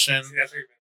 gold edition. See, that's what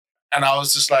and I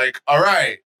was just like, all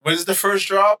right, when's the first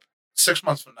drop? 6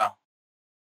 months from now.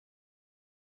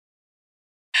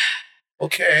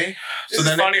 Okay. This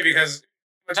is funny because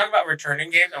we're talking about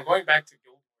returning games. I'm going back to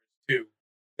Guild Wars 2.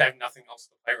 I have nothing else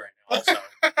to play right now, also,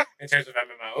 in terms of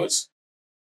MMOs.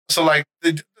 So,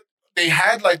 they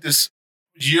had, this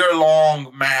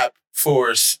year-long map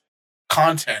for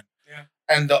content. Yeah.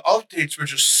 And the updates were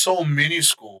just so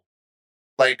minuscule.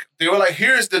 They were like,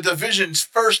 here's the Division's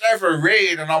first ever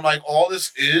raid. And I'm like, all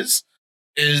this is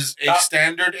is a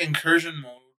standard incursion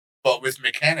mode, but with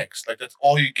mechanics. Like, that's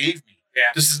all you gave me.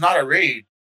 Yeah. This is not a raid.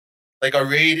 Like, a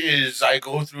raid is I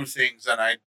go through things and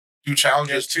I do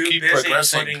challenges to keep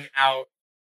progressing. Putting out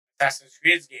Assassin's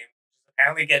Creed game,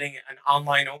 apparently getting an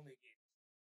online-only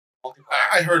game.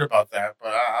 I heard about that, but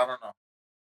I don't know.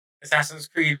 Assassin's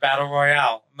Creed Battle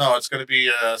Royale. No, it's going to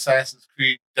be Assassin's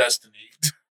Creed Destiny.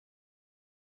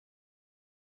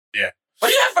 Yeah. What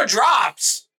do you have for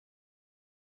drops?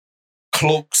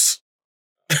 Cloaks.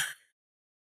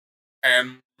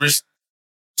 And wrist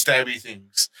stabby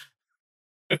things.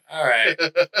 All right.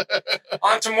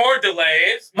 On to more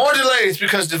delays. More delays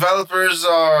because developers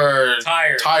are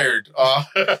tired.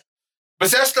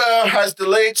 Bethesda has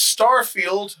delayed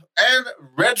Starfield and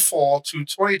Redfall to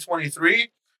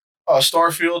 2023.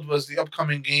 Starfield was the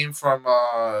upcoming game from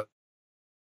the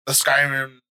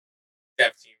Skyrim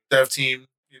dev team.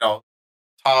 You know,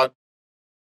 Todd,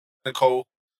 Nicole.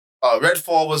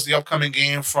 Redfall was the upcoming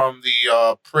game from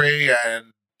the Prey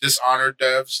and Dishonored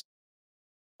devs.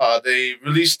 They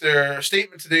released their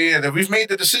statement today that we've made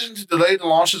the decision to delay the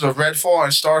launches of Redfall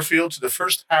and Starfield to the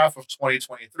first half of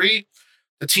 2023.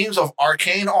 The teams of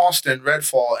Arcane Austin,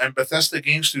 Redfall, and Bethesda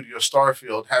Game Studio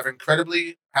Starfield have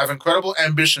incredible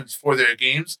ambitions for their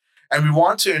games, and we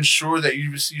want to ensure that you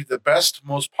receive the best,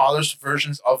 most polished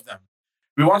versions of them.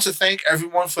 We want to thank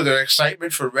everyone for their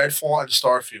excitement for Redfall and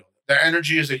Starfield. Their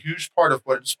energy is a huge part of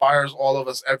what inspires all of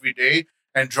us every day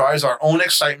and drives our own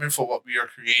excitement for what we are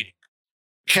creating.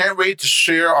 Can't wait to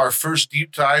share our first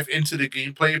deep dive into the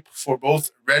gameplay for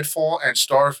both Redfall and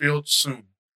Starfield soon.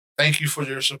 Thank you for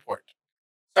your support.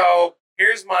 So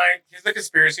here's the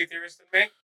conspiracy theorist in me.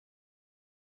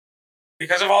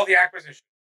 Because of all the acquisition,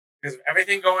 because of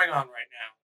everything going on right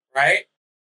now, right?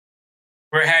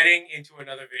 We're heading into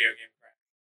another video game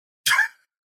crash.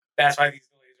 That's why these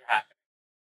delays are happening.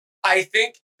 I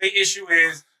think the issue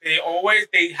is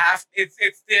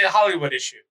it's the Hollywood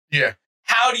issue. Yeah.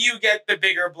 How do you get the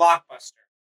bigger blockbuster?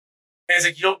 And it's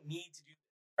like, you don't need to do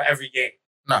that for every game.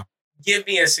 No. Give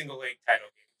me a single A title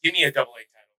game. Give me a double A title.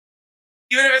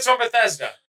 Even if it's from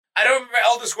Bethesda. I don't remember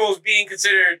Elder Scrolls being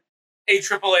considered a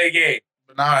triple A game.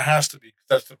 But now it has to be, because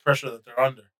that's the pressure that they're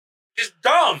under. Just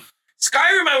dumb.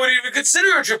 Skyrim I wouldn't even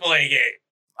consider a triple A game.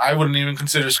 I wouldn't even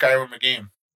consider Skyrim a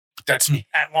game. That's me.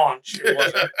 At launch, it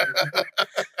wasn't.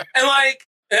 And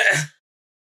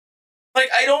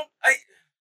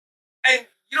and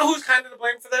you know who's kind of to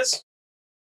blame for this?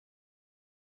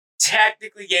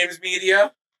 Technically, games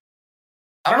media.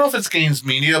 I don't know if it's games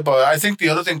media, but I think the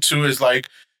other thing too is like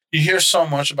you hear so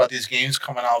much about these games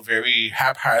coming out very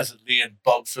haphazardly and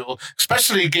bug-filled,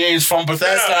 especially games from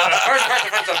Bethesda. No. First,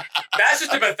 that's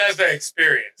just a Bethesda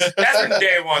experience. That's from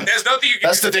day one. There's nothing you can.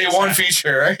 That's the day one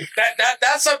feature, right?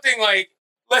 That's something like.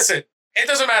 Listen, it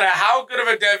doesn't matter how good of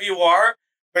a dev you are.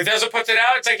 Bethesda puts it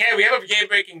out. It's like, hey, we have a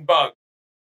game-breaking bug.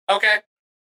 Okay.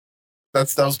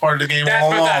 That was part of the game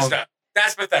all along.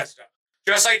 That's Bethesda.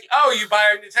 Just like, you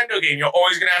buy a Nintendo game, you're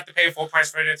always going to have to pay full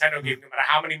price for a Nintendo game, no matter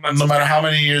how many months. No matter how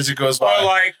many years it goes by. Or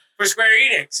like, for Square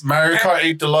Enix. Mario Kart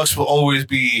 8 Deluxe will always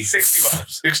be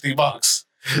 $60. $60.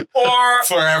 Or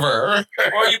forever.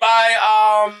 Or you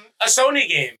buy a Sony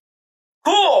game.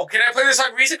 Cool. Can I play this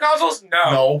on recent consoles?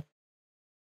 No.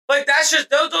 Like, that's just,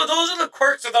 those are the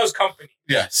quirks of those companies.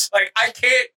 Yes. Like, I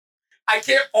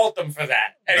can't fault them for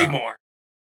that anymore.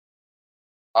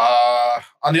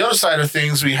 On the other side of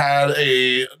things, we had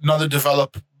another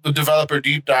developer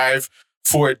deep dive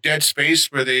for Dead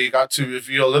Space, where they got to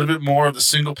reveal a little bit more of the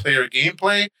single player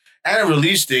gameplay and a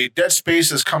release date. Dead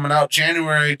Space is coming out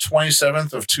January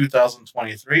 27th of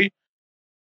 2023.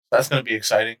 That's going to be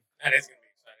exciting. That is going to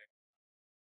be exciting.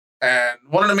 And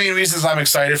one of the main reasons I'm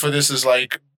excited for this is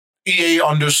like EA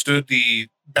understood the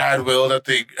bad will that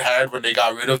they had when they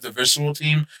got rid of the Visceral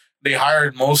team. They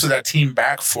hired most of that team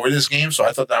back for this game, so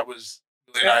I thought that was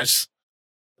really nice.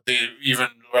 They even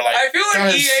were like, I feel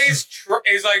like EA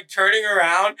is like turning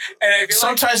around, and I feel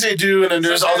sometimes they do, and then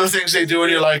there's other things they do,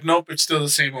 and you're like, nope, it's still the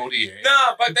same old EA. No,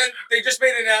 but then they just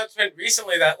made an announcement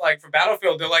recently that like for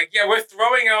Battlefield, they're like, yeah, we're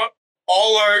throwing out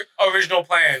all our original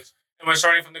plans, and we're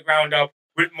starting from the ground up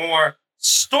with more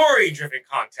story-driven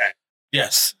content.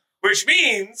 Yes. Which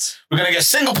means we're going to get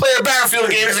single-player Battlefield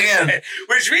games again.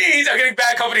 Which means I'm getting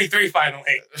Bad Company 3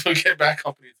 finally. We'll get Bad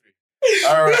Company 3.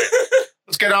 All right.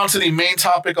 Let's get on to the main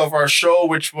topic of our show,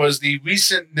 which was the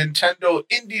recent Nintendo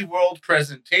Indie World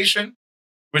presentation,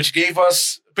 which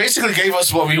basically gave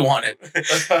us what we wanted.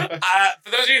 For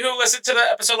those of you who listened to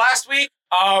the episode last week,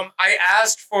 I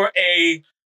asked for a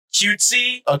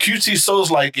cutesy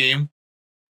Souls-like game.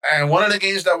 And one of the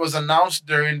games that was announced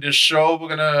during this show,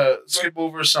 we're going to skip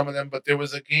over some of them, but there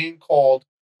was a game called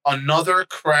Another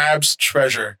Crab's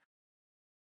Treasure.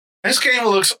 This game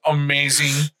looks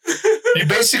amazing. You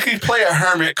basically play a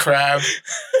hermit crab,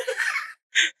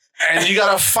 and you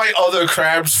gotta fight other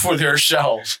crabs for their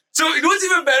shells. So you know what's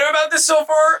even better about this so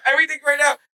far? Everything right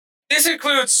now. This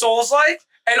includes Souls-like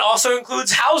and also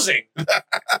includes housing.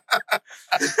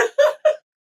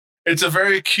 It's a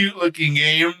very cute looking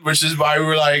game, which is why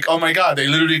we're like, oh my god, they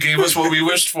literally gave us what we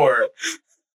wished for.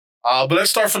 But let's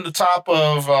start from the top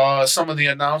of some of the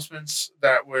announcements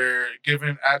that were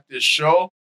given at this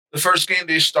show. The first game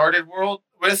they started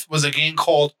with was a game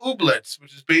called Ooblets,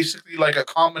 which is basically like a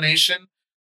combination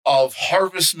of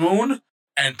Harvest Moon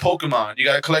and Pokemon. You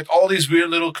got to collect all these weird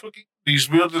little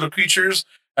creatures,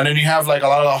 and then you have like a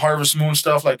lot of the Harvest Moon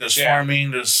stuff, like there's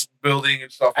farming, there's building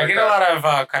and stuff. I get a lot of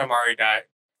Katamari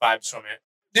vibes from it.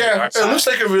 Yeah, it looks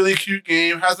like a really cute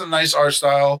game. Has a nice art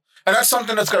style, and that's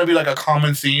something that's going to be like a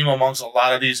common theme amongst a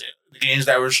lot of these games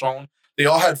that were shown. They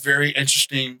all had very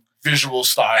interesting visual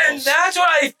styles, and that's what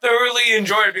I thoroughly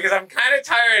enjoyed because I'm kind of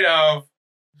tired of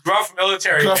gruff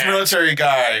military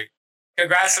guy.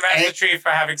 Congrats to Master Tree for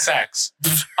having sex.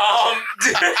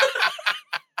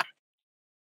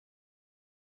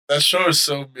 That show is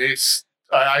so mixed.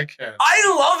 I can't.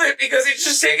 I love it because it's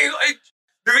just taking.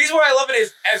 The reason why I love it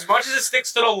is as much as it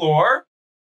sticks to the lore,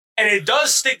 and it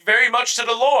does stick very much to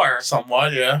the lore.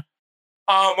 Somewhat, yeah.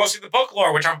 Mostly the book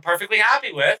lore, which I'm perfectly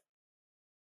happy with.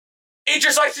 It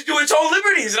just likes to do its own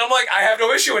liberties, and I'm like, I have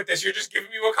no issue with this. You're just giving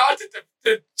me more content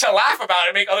to laugh about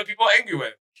and make other people angry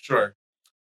with. Sure.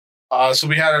 So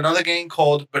we had another game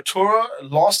called Batura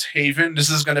Lost Haven. This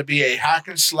is going to be a hack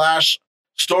and slash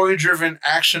story-driven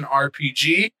action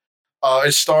RPG.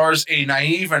 It stars a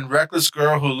naive and reckless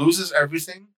girl who loses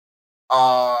everything.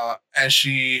 And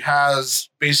she has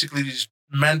basically these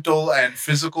mental and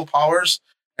physical powers,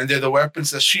 and they're the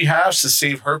weapons that she has to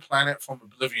save her planet from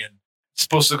oblivion. It's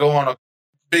supposed to go on a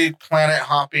big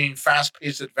planet-hopping,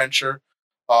 fast-paced adventure.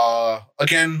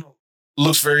 Again,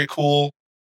 looks very cool.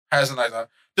 Has a nice...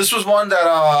 This was one that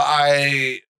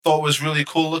I thought was really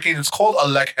cool looking. It's called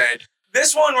Electhead.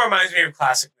 This one reminds me of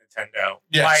classic Nintendo.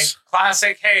 Yes. Like,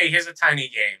 classic, hey, here's a tiny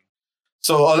game.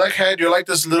 So, Electhead, you're like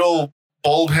this little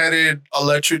bulb-headed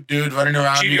electric dude running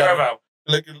around. Chibi Robo.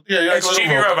 It's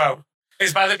Chibi Robo.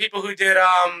 It's by the people who did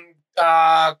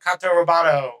Gato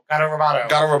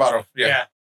Roboto, yeah.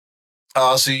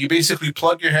 So you basically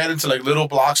plug your head into like little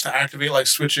blocks to activate like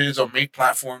switches or make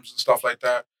platforms and stuff like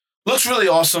that. Looks really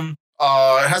awesome.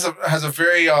 It has a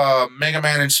very Mega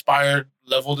Man inspired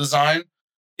level design,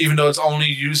 even though it's only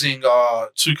using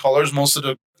 2 colors. Most of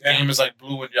the game is like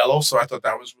blue and yellow, so I thought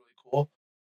that was really cool.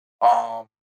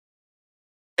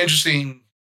 Interesting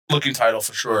looking title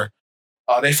for sure.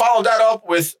 They followed that up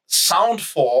with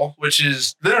Soundfall, which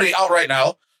is literally out right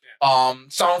now.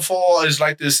 Soundfall is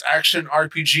like this action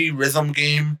RPG rhythm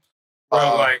game.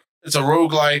 It's a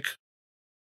roguelike.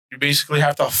 You basically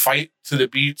have to fight to the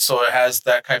beat, so it has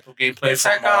that type of gameplay it's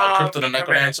from like, Crypto the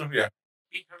Necromancer. Yeah.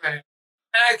 Beat per minute.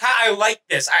 And I like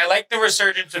this. I like the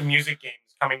resurgence of music games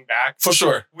coming back. For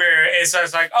sure. Where it's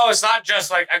like, oh, it's not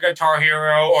just like a Guitar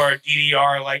Hero or a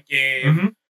DDR-like game. Mm-hmm.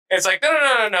 It's like,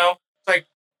 no. It's like,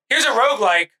 here's a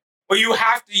roguelike where you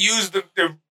have to use the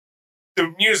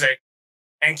music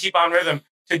and keep on rhythm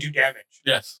to do damage.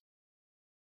 Yes.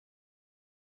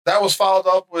 That was followed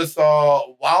up with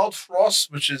Wild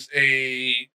Frost, which is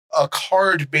a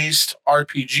card-based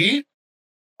RPG.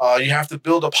 You have to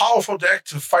build a powerful deck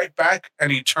to fight back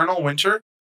an eternal winter.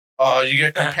 You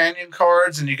get companion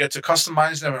cards, and you get to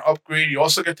customize them and upgrade. You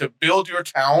also get to build your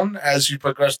town as you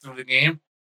progress through the game.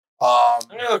 I'm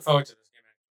going to look forward to this game.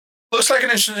 Looks like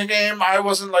an interesting game. I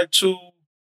wasn't like too...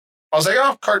 I was like,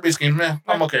 oh, card-based game. Man,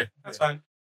 I'm okay. That's fine.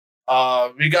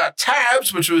 We got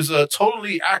Tabs, which was a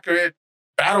totally accurate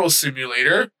battle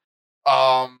simulator.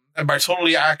 And by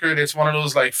totally accurate, it's one of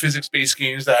those like physics-based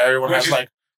games that everyone has like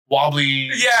wobbly...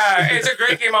 Yeah, it's a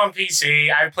great game on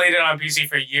PC. I played it on PC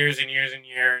for years and years and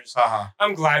years.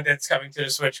 I'm glad that's coming to the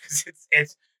Switch because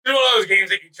it's one of those games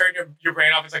that you turn your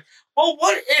brain off. It's like, well,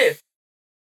 what if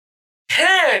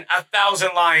 1,000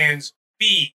 lions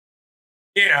beat,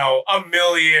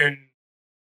 1,000,000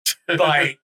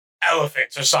 like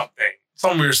elephants or something?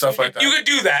 Some weird stuff like that. You could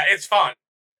do that. It's fun.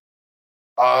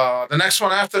 The next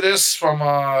one after this from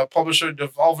publisher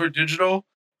Devolver Digital,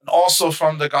 and also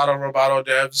from the Gato Roboto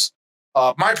devs.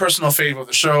 My personal favorite of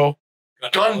the show,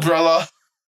 Gunbrella.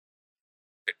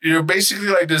 You're basically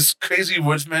like this crazy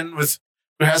woodsman who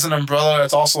has an umbrella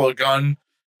that's also a gun. And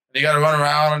you got to run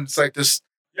around, and it's like this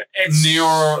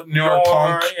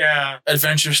neo-punk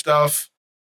adventure stuff.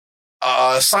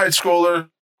 Side scroller,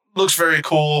 looks very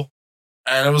cool,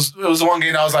 and it was the one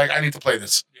game I was like, I need to play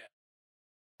this.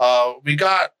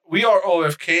 We Are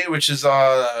OFK, which is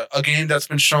a game that's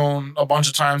been shown a bunch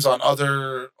of times on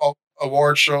other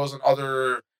award shows and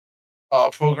other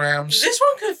programs. This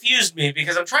one confused me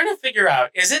because I'm trying to figure out,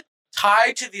 is it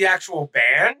tied to the actual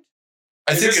band?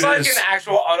 I think it's it like is. an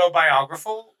actual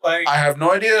autobiographical? Like, I have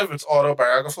no idea if it's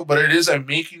autobiographical, but it is a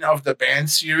making of the band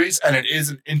series, and it is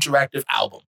an interactive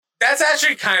album. That's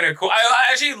actually kind of cool. I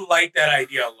actually like that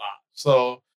idea a lot.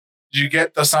 So you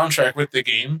get the soundtrack with the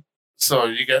game. So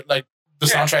you get like the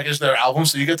soundtrack is their album,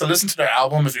 so you get to listen to their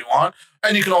album if you want,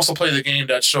 and you can also play the game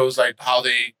that shows like how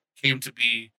they came to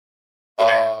be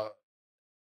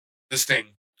this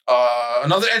thing.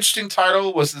 Another interesting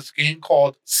title was this game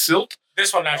called Silt.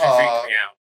 This one actually freaked me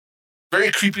out.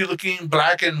 Very creepy looking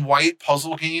black and white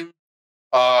puzzle game.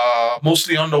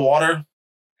 Mostly underwater.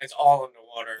 It's all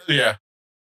underwater. Yeah.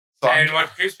 So and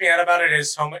what creeps me out about it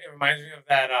is it reminds me of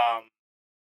that.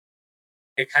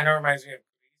 It kind of reminds me of,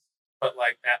 but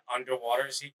like that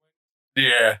underwater sequence.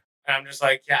 Yeah. And I'm just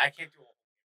like, yeah, I can't do it.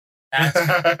 That's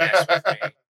with me.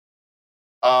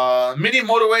 Mini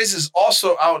Motorways is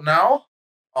also out now.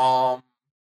 I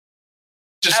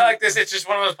like this. It's just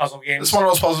one of those puzzle games. It's one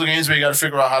of those puzzle games where you got to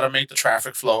figure out how to make the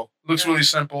traffic flow. Looks really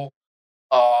simple.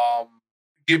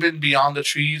 Gibbon Beyond the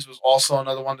Trees was also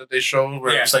another one that they showed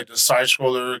where it was like the side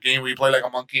scroller game where you play like a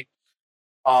monkey.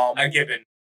 A gibbon.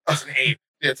 It's an ape.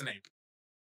 Yeah, it's an ape.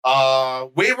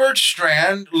 Wayward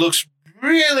Strand looks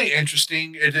really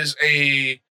interesting. It is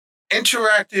a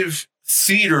interactive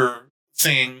theater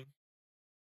thing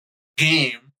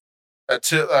game that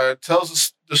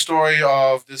tells the story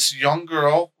of this young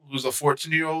girl who's a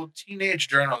 14-year-old teenage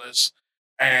journalist,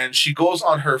 and she goes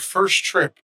on her first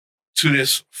trip to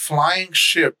this flying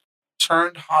ship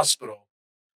turned hospital.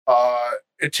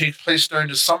 It takes place during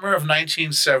the summer of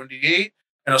 1978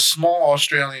 in a small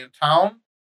Australian town,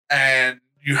 and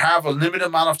you have a limited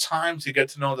amount of time to get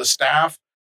to know the staff,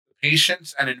 the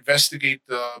patients, and investigate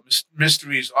the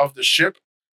mysteries of the ship.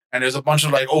 And there's a bunch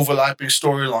of like overlapping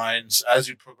storylines as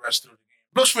you progress through the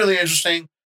game. Looks really interesting.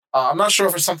 I'm not sure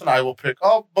if it's something I will pick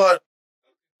up, but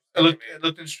it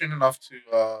looked interesting enough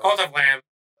to. Cult of Lamb.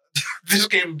 This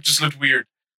game just looked weird.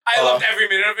 I loved every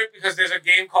minute of it because there's a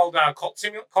game called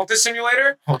Cultist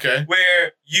Simulator. Okay.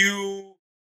 Where you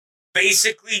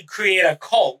basically create a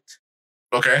cult.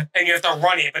 Okay. And you have to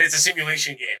run it, but it's a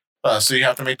simulation game. So you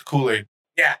have to make the Kool-Aid.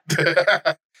 Yeah.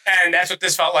 And that's what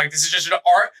this felt like. This is just an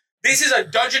art. This is a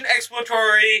dungeon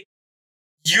exploratory.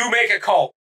 You make a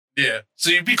cult. Yeah. So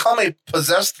you become a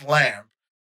possessed lamb,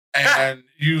 and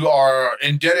you are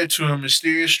indebted to a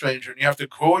mysterious stranger, and you have to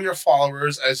grow your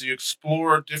followers as you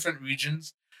explore different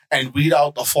regions and weed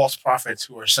out the false prophets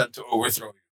who are sent to overthrow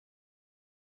you.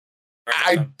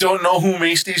 I don't know who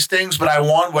makes these things, but I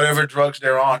want whatever drugs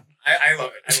they're on. I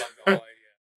love it. I love the whole idea.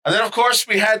 And then, of course,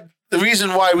 we had the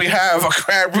reason why we have a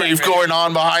crab reef going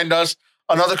on behind us.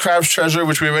 Another Crab's Treasure,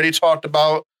 which we already talked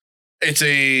about. It's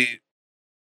a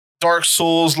Dark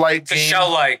Souls-like game. It's a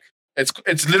shell-like.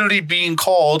 It's literally being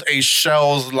called a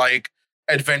Shells-like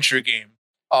adventure game.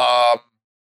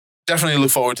 Definitely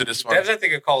look forward to this one. Devs, I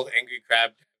think, are called Angry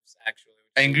Crab Devs, actually.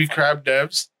 Angry Crab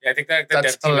Devs? Yeah, I think that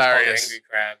that's dev team hilarious. is called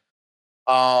Angry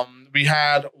Crab. We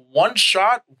had One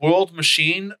Shot World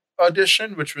Machine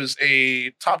Edition, which was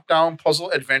a top-down puzzle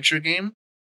adventure game.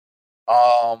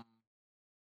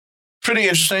 Pretty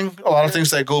interesting. A lot of things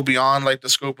that go beyond like the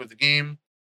scope of the game.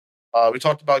 We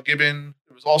talked about Gibbon.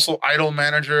 There was also Idol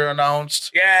Manager announced.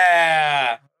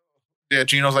 Yeah. Yeah,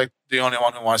 Gino's like the only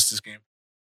one who wants this game.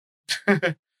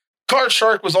 Card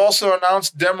Shark was also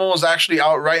announced. Demo is actually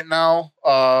out right now.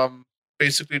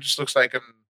 Basically, just looks like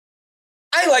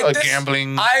I like this.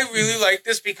 Gambling. I really like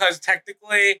this because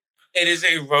technically it is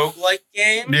a roguelike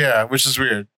game. Yeah, which is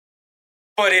weird.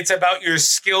 But it's about your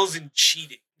skills in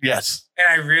cheating. Yes. And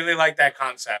I really like that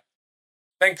concept.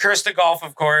 Then Curse to Golf,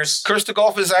 of course. Curse to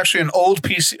Golf is actually an old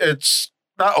PC. It's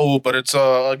not old, but it's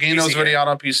a game that was already out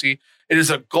on PC. It is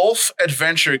a golf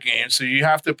adventure game. So you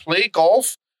have to play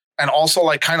golf and also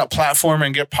like kind of platform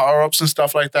and get power-ups and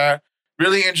stuff like that.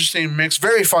 Really interesting mix.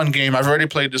 Very fun game. I've already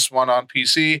played this one on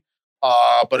PC.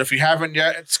 But if you haven't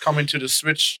yet, it's coming to the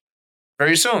Switch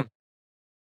very soon.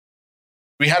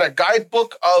 We had a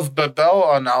guidebook of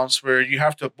Babel announced where you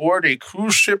have to board a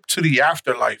cruise ship to the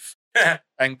afterlife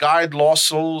and guide lost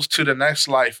souls to the next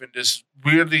life in this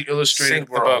weirdly illustrated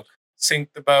world.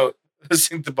 Sink the boat.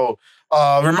 Sink the boat.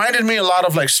 Reminded me a lot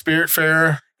of like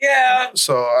Spiritfarer. Yeah.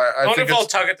 So I wonder think if they'll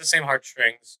tug at the same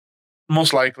heartstrings.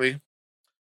 Most likely.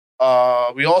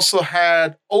 We also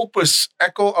had Opus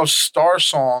Echo of Star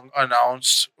Song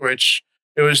announced, which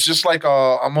it was just like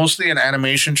a mostly an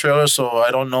animation trailer, so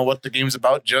I don't know what the game's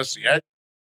about just yet.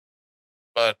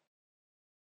 But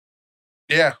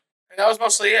Yeah. And that was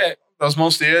mostly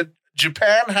it.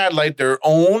 Japan had like their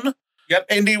own Yep.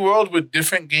 indie world with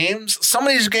different games. Some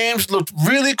of these games looked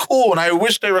really cool, and I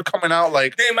wish they were coming out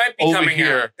like They might be over coming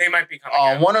here. out. They might be coming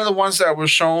out. One of the ones that was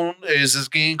shown is this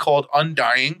game called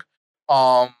Undying.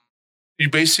 You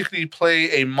basically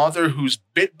play a mother who's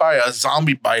bit by a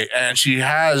zombie bite, and she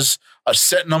has a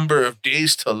set number of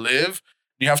days to live.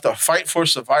 You have to fight for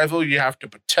survival. You have to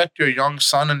protect your young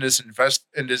son in this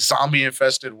zombie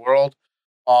infested world.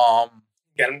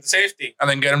 Get him to safety. And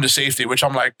then get him to safety, which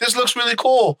I'm like, this looks really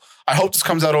cool. I hope this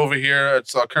comes out over here.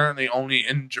 It's currently only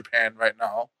in Japan right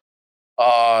now.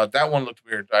 That one looked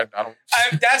weird. I don't.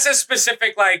 That's a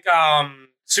specific like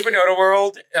Supernova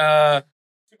World.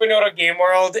 Supernova Game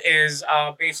World is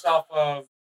based off of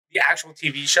the actual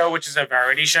TV show, which is a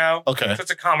variety show. Okay. So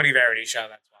it's a comedy variety show.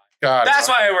 That's why. God, that's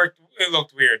why it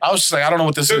looked weird. I was just like, I don't know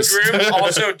what this is. The group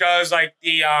also does like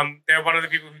the they're one of the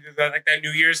people who do like that New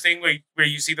Year's thing where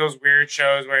you see those weird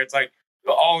shows where it's like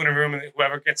all in a room and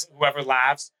whoever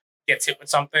laughs gets hit with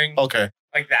something. Okay.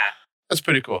 Like that. That's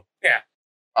pretty cool.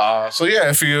 Yeah. So yeah,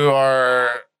 if you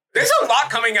are, there's a lot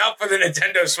coming out for the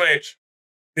Nintendo Switch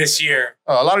this year.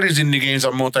 A lot of these indie games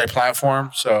are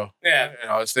multi-platform, so yeah,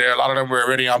 it's there. A lot of them were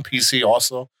already on PC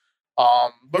also.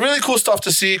 But really cool stuff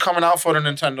to see coming out for the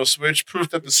Nintendo Switch. Proof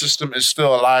that the system is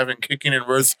still alive and kicking and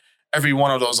worth every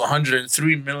one of those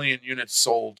 103 million units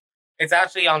sold. It's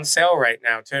actually on sale right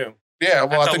now too. Yeah,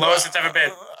 well, that's the lowest it's ever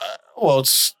been. Well,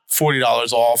 it's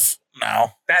 $40 off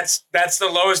now. That's the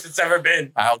lowest it's ever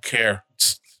been. I don't care.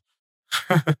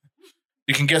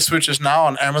 You can get Switches now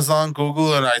on Amazon,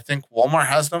 Google, and I think Walmart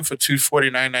has them for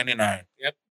 $249.99.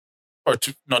 Yep. Or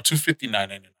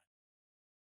 $259.99.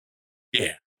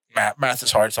 Yeah. Math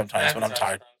is hard sometimes when I'm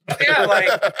tired. Yeah, like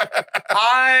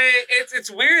it's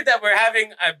weird that we're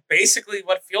having basically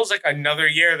what feels like another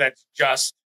year that's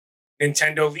just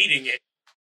Nintendo leading it.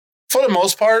 For the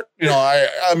most part,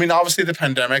 I mean, obviously the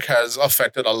pandemic has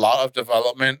affected a lot of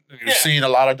development. You're seeing a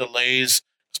lot of delays.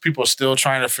 People are still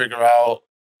trying to figure out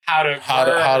how to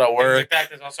work. Like that.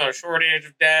 There's also a shortage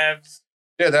of devs.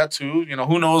 Yeah, that too.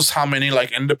 Who knows how many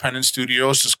like independent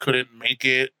studios just couldn't make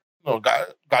it.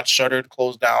 Got shuttered,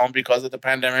 closed down because of the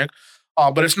pandemic.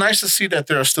 But it's nice to see that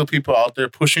there are still people out there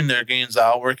pushing their games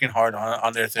out, working hard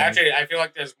on their thing. Actually, I feel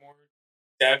like there's more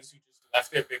devs who just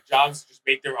left their big jobs to just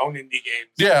make their own indie games.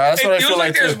 Yeah, that's what I feel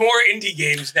like. There's more indie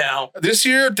games now. This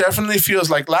year definitely feels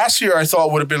like last year. I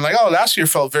thought would have been like, last year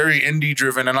felt very indie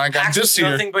driven, and I got this year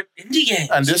nothing but indie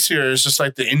games. And this year is just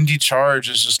like the indie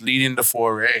charge is just leading the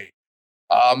foray.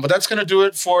 But that's gonna do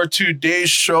it for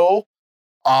today's show.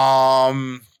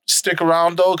 Stick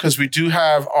around though, because we do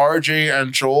have RJ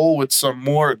and Joel with some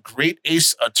more Great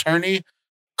Ace Attorney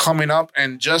coming up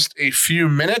in just a few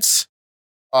minutes.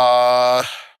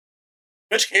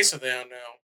 Which case are they on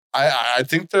now? I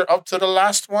think they're up to the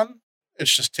last one.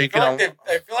 It's just taking I feel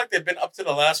like they've been up to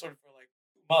the last one for like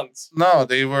 2 months. No,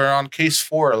 they were on case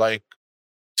 4 like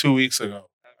 2 weeks ago.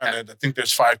 Okay. And I think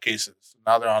there's 5 cases.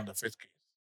 Now they're on the 5th case.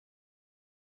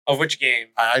 Of which game?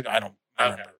 I don't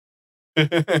remember.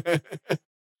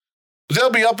 They'll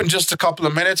be up in just a couple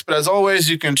of minutes, but as always,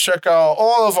 you can check out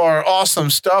all of our awesome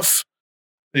stuff.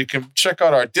 You can check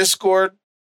out our Discord.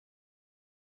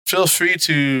 Feel free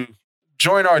to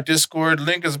join our Discord.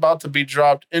 Link is about to be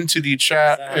dropped into the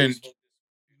chat.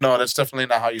 No, that's definitely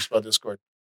not how you spell Discord.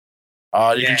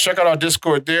 You can check out our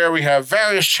Discord there. We have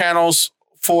various channels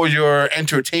for your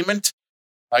entertainment.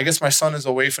 I guess my son is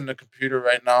away from the computer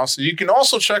right now. So you can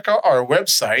also check out our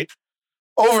website.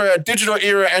 Over at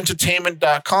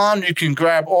digitaleraentertainment.com, you can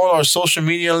grab all our social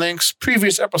media links,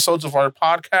 previous episodes of our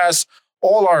podcast,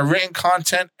 all our written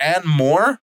content, and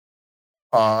more.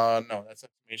 No, that's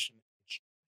information.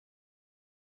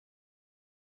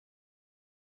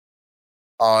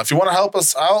 If you want to help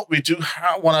us out, we do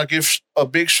want to give a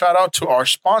big shout out to our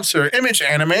sponsor, Image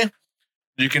Anime.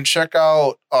 You can check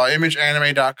out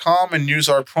imageanime.com and use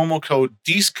our promo code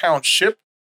DISCOUNTSHIP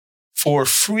for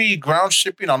free ground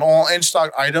shipping on all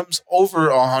in-stock items over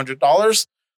 $100.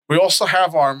 We also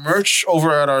have our merch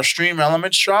over at our Stream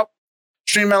Elements shop,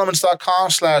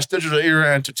 streamelements.com/digital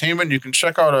era entertainment. You can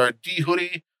check out our D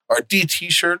hoodie, our D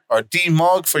t-shirt, our D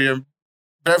mug for your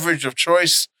beverage of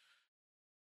choice,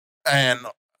 and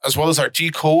as well as our D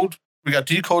code. We got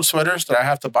D code sweaters that I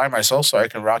have to buy myself so I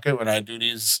can rock it when I do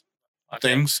these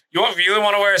things. You really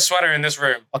want to wear a sweater in this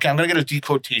room? Okay, I'm going to get a D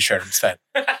code t-shirt instead.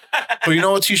 But you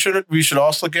know what t-shirt we should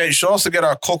also get? You should also get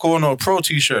our Coco No Pro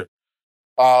t-shirt.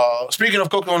 Speaking of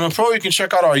Coco No Pro, you can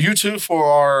check out our YouTube for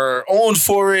our own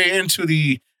foray into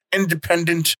the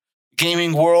independent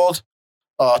gaming world.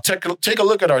 Take a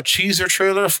look at our teaser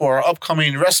trailer for our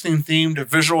upcoming wrestling-themed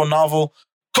visual novel,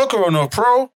 Kokoro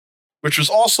Pro, which was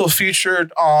also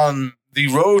featured on the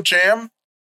Road Jam.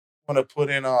 I'm going to put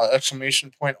in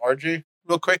exclamation point RJ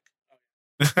real quick.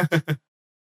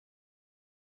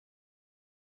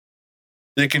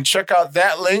 You can check out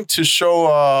that link to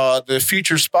show the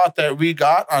feature spot that we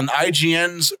got on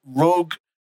IGN's Rogue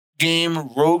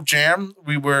Jam.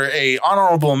 We were a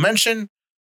honorable mention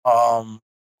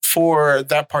for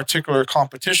that particular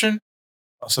competition.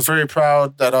 So very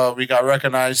proud that we got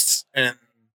recognized in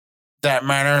that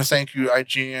manner. Thank you,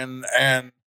 IGN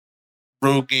and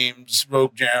Rogue Jam,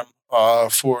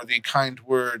 for the kind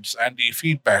words and the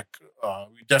feedback.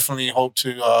 We definitely hope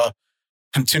to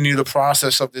continue the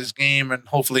process of this game and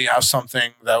hopefully have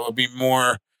something that will be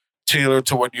more tailored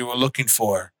to what you were looking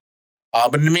for.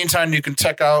 But in the meantime, you can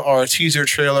check out our teaser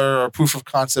trailer or proof of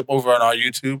concept over on our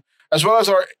YouTube, as well as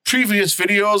our previous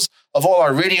videos of all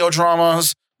our radio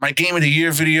dramas, my Game of the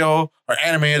Year video, our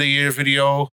Anime of the Year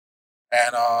video,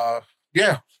 and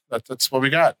yeah, that's what we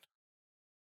got.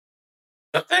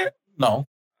 Nothing? No.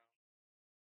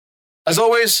 As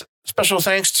always, special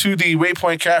thanks to the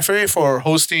Waypoint Cafe for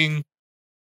hosting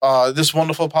this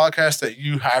wonderful podcast that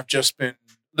you have just been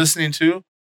listening to.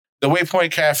 The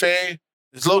Waypoint Cafe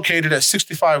is located at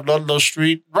 65 Ludlow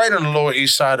Street, right on the Lower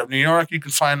East Side of New York. You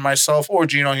can find myself or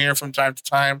GINO here from time to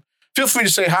time. Feel free to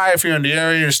say hi if you're in the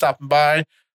area and stopping by.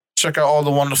 Check out all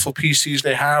the wonderful PCs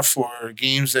they have for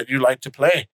games that you like to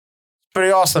play.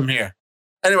 Pretty awesome here.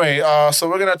 Anyway, so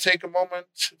we're going to take a moment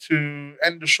to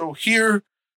end the show here.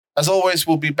 As always,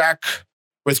 we'll be back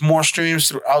with more streams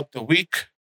throughout the week.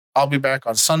 I'll be back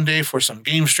on Sunday for some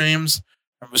game streams,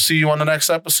 and we'll see you on the next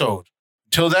episode.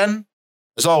 Until then,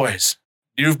 as always,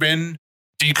 you've been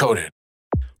decoded.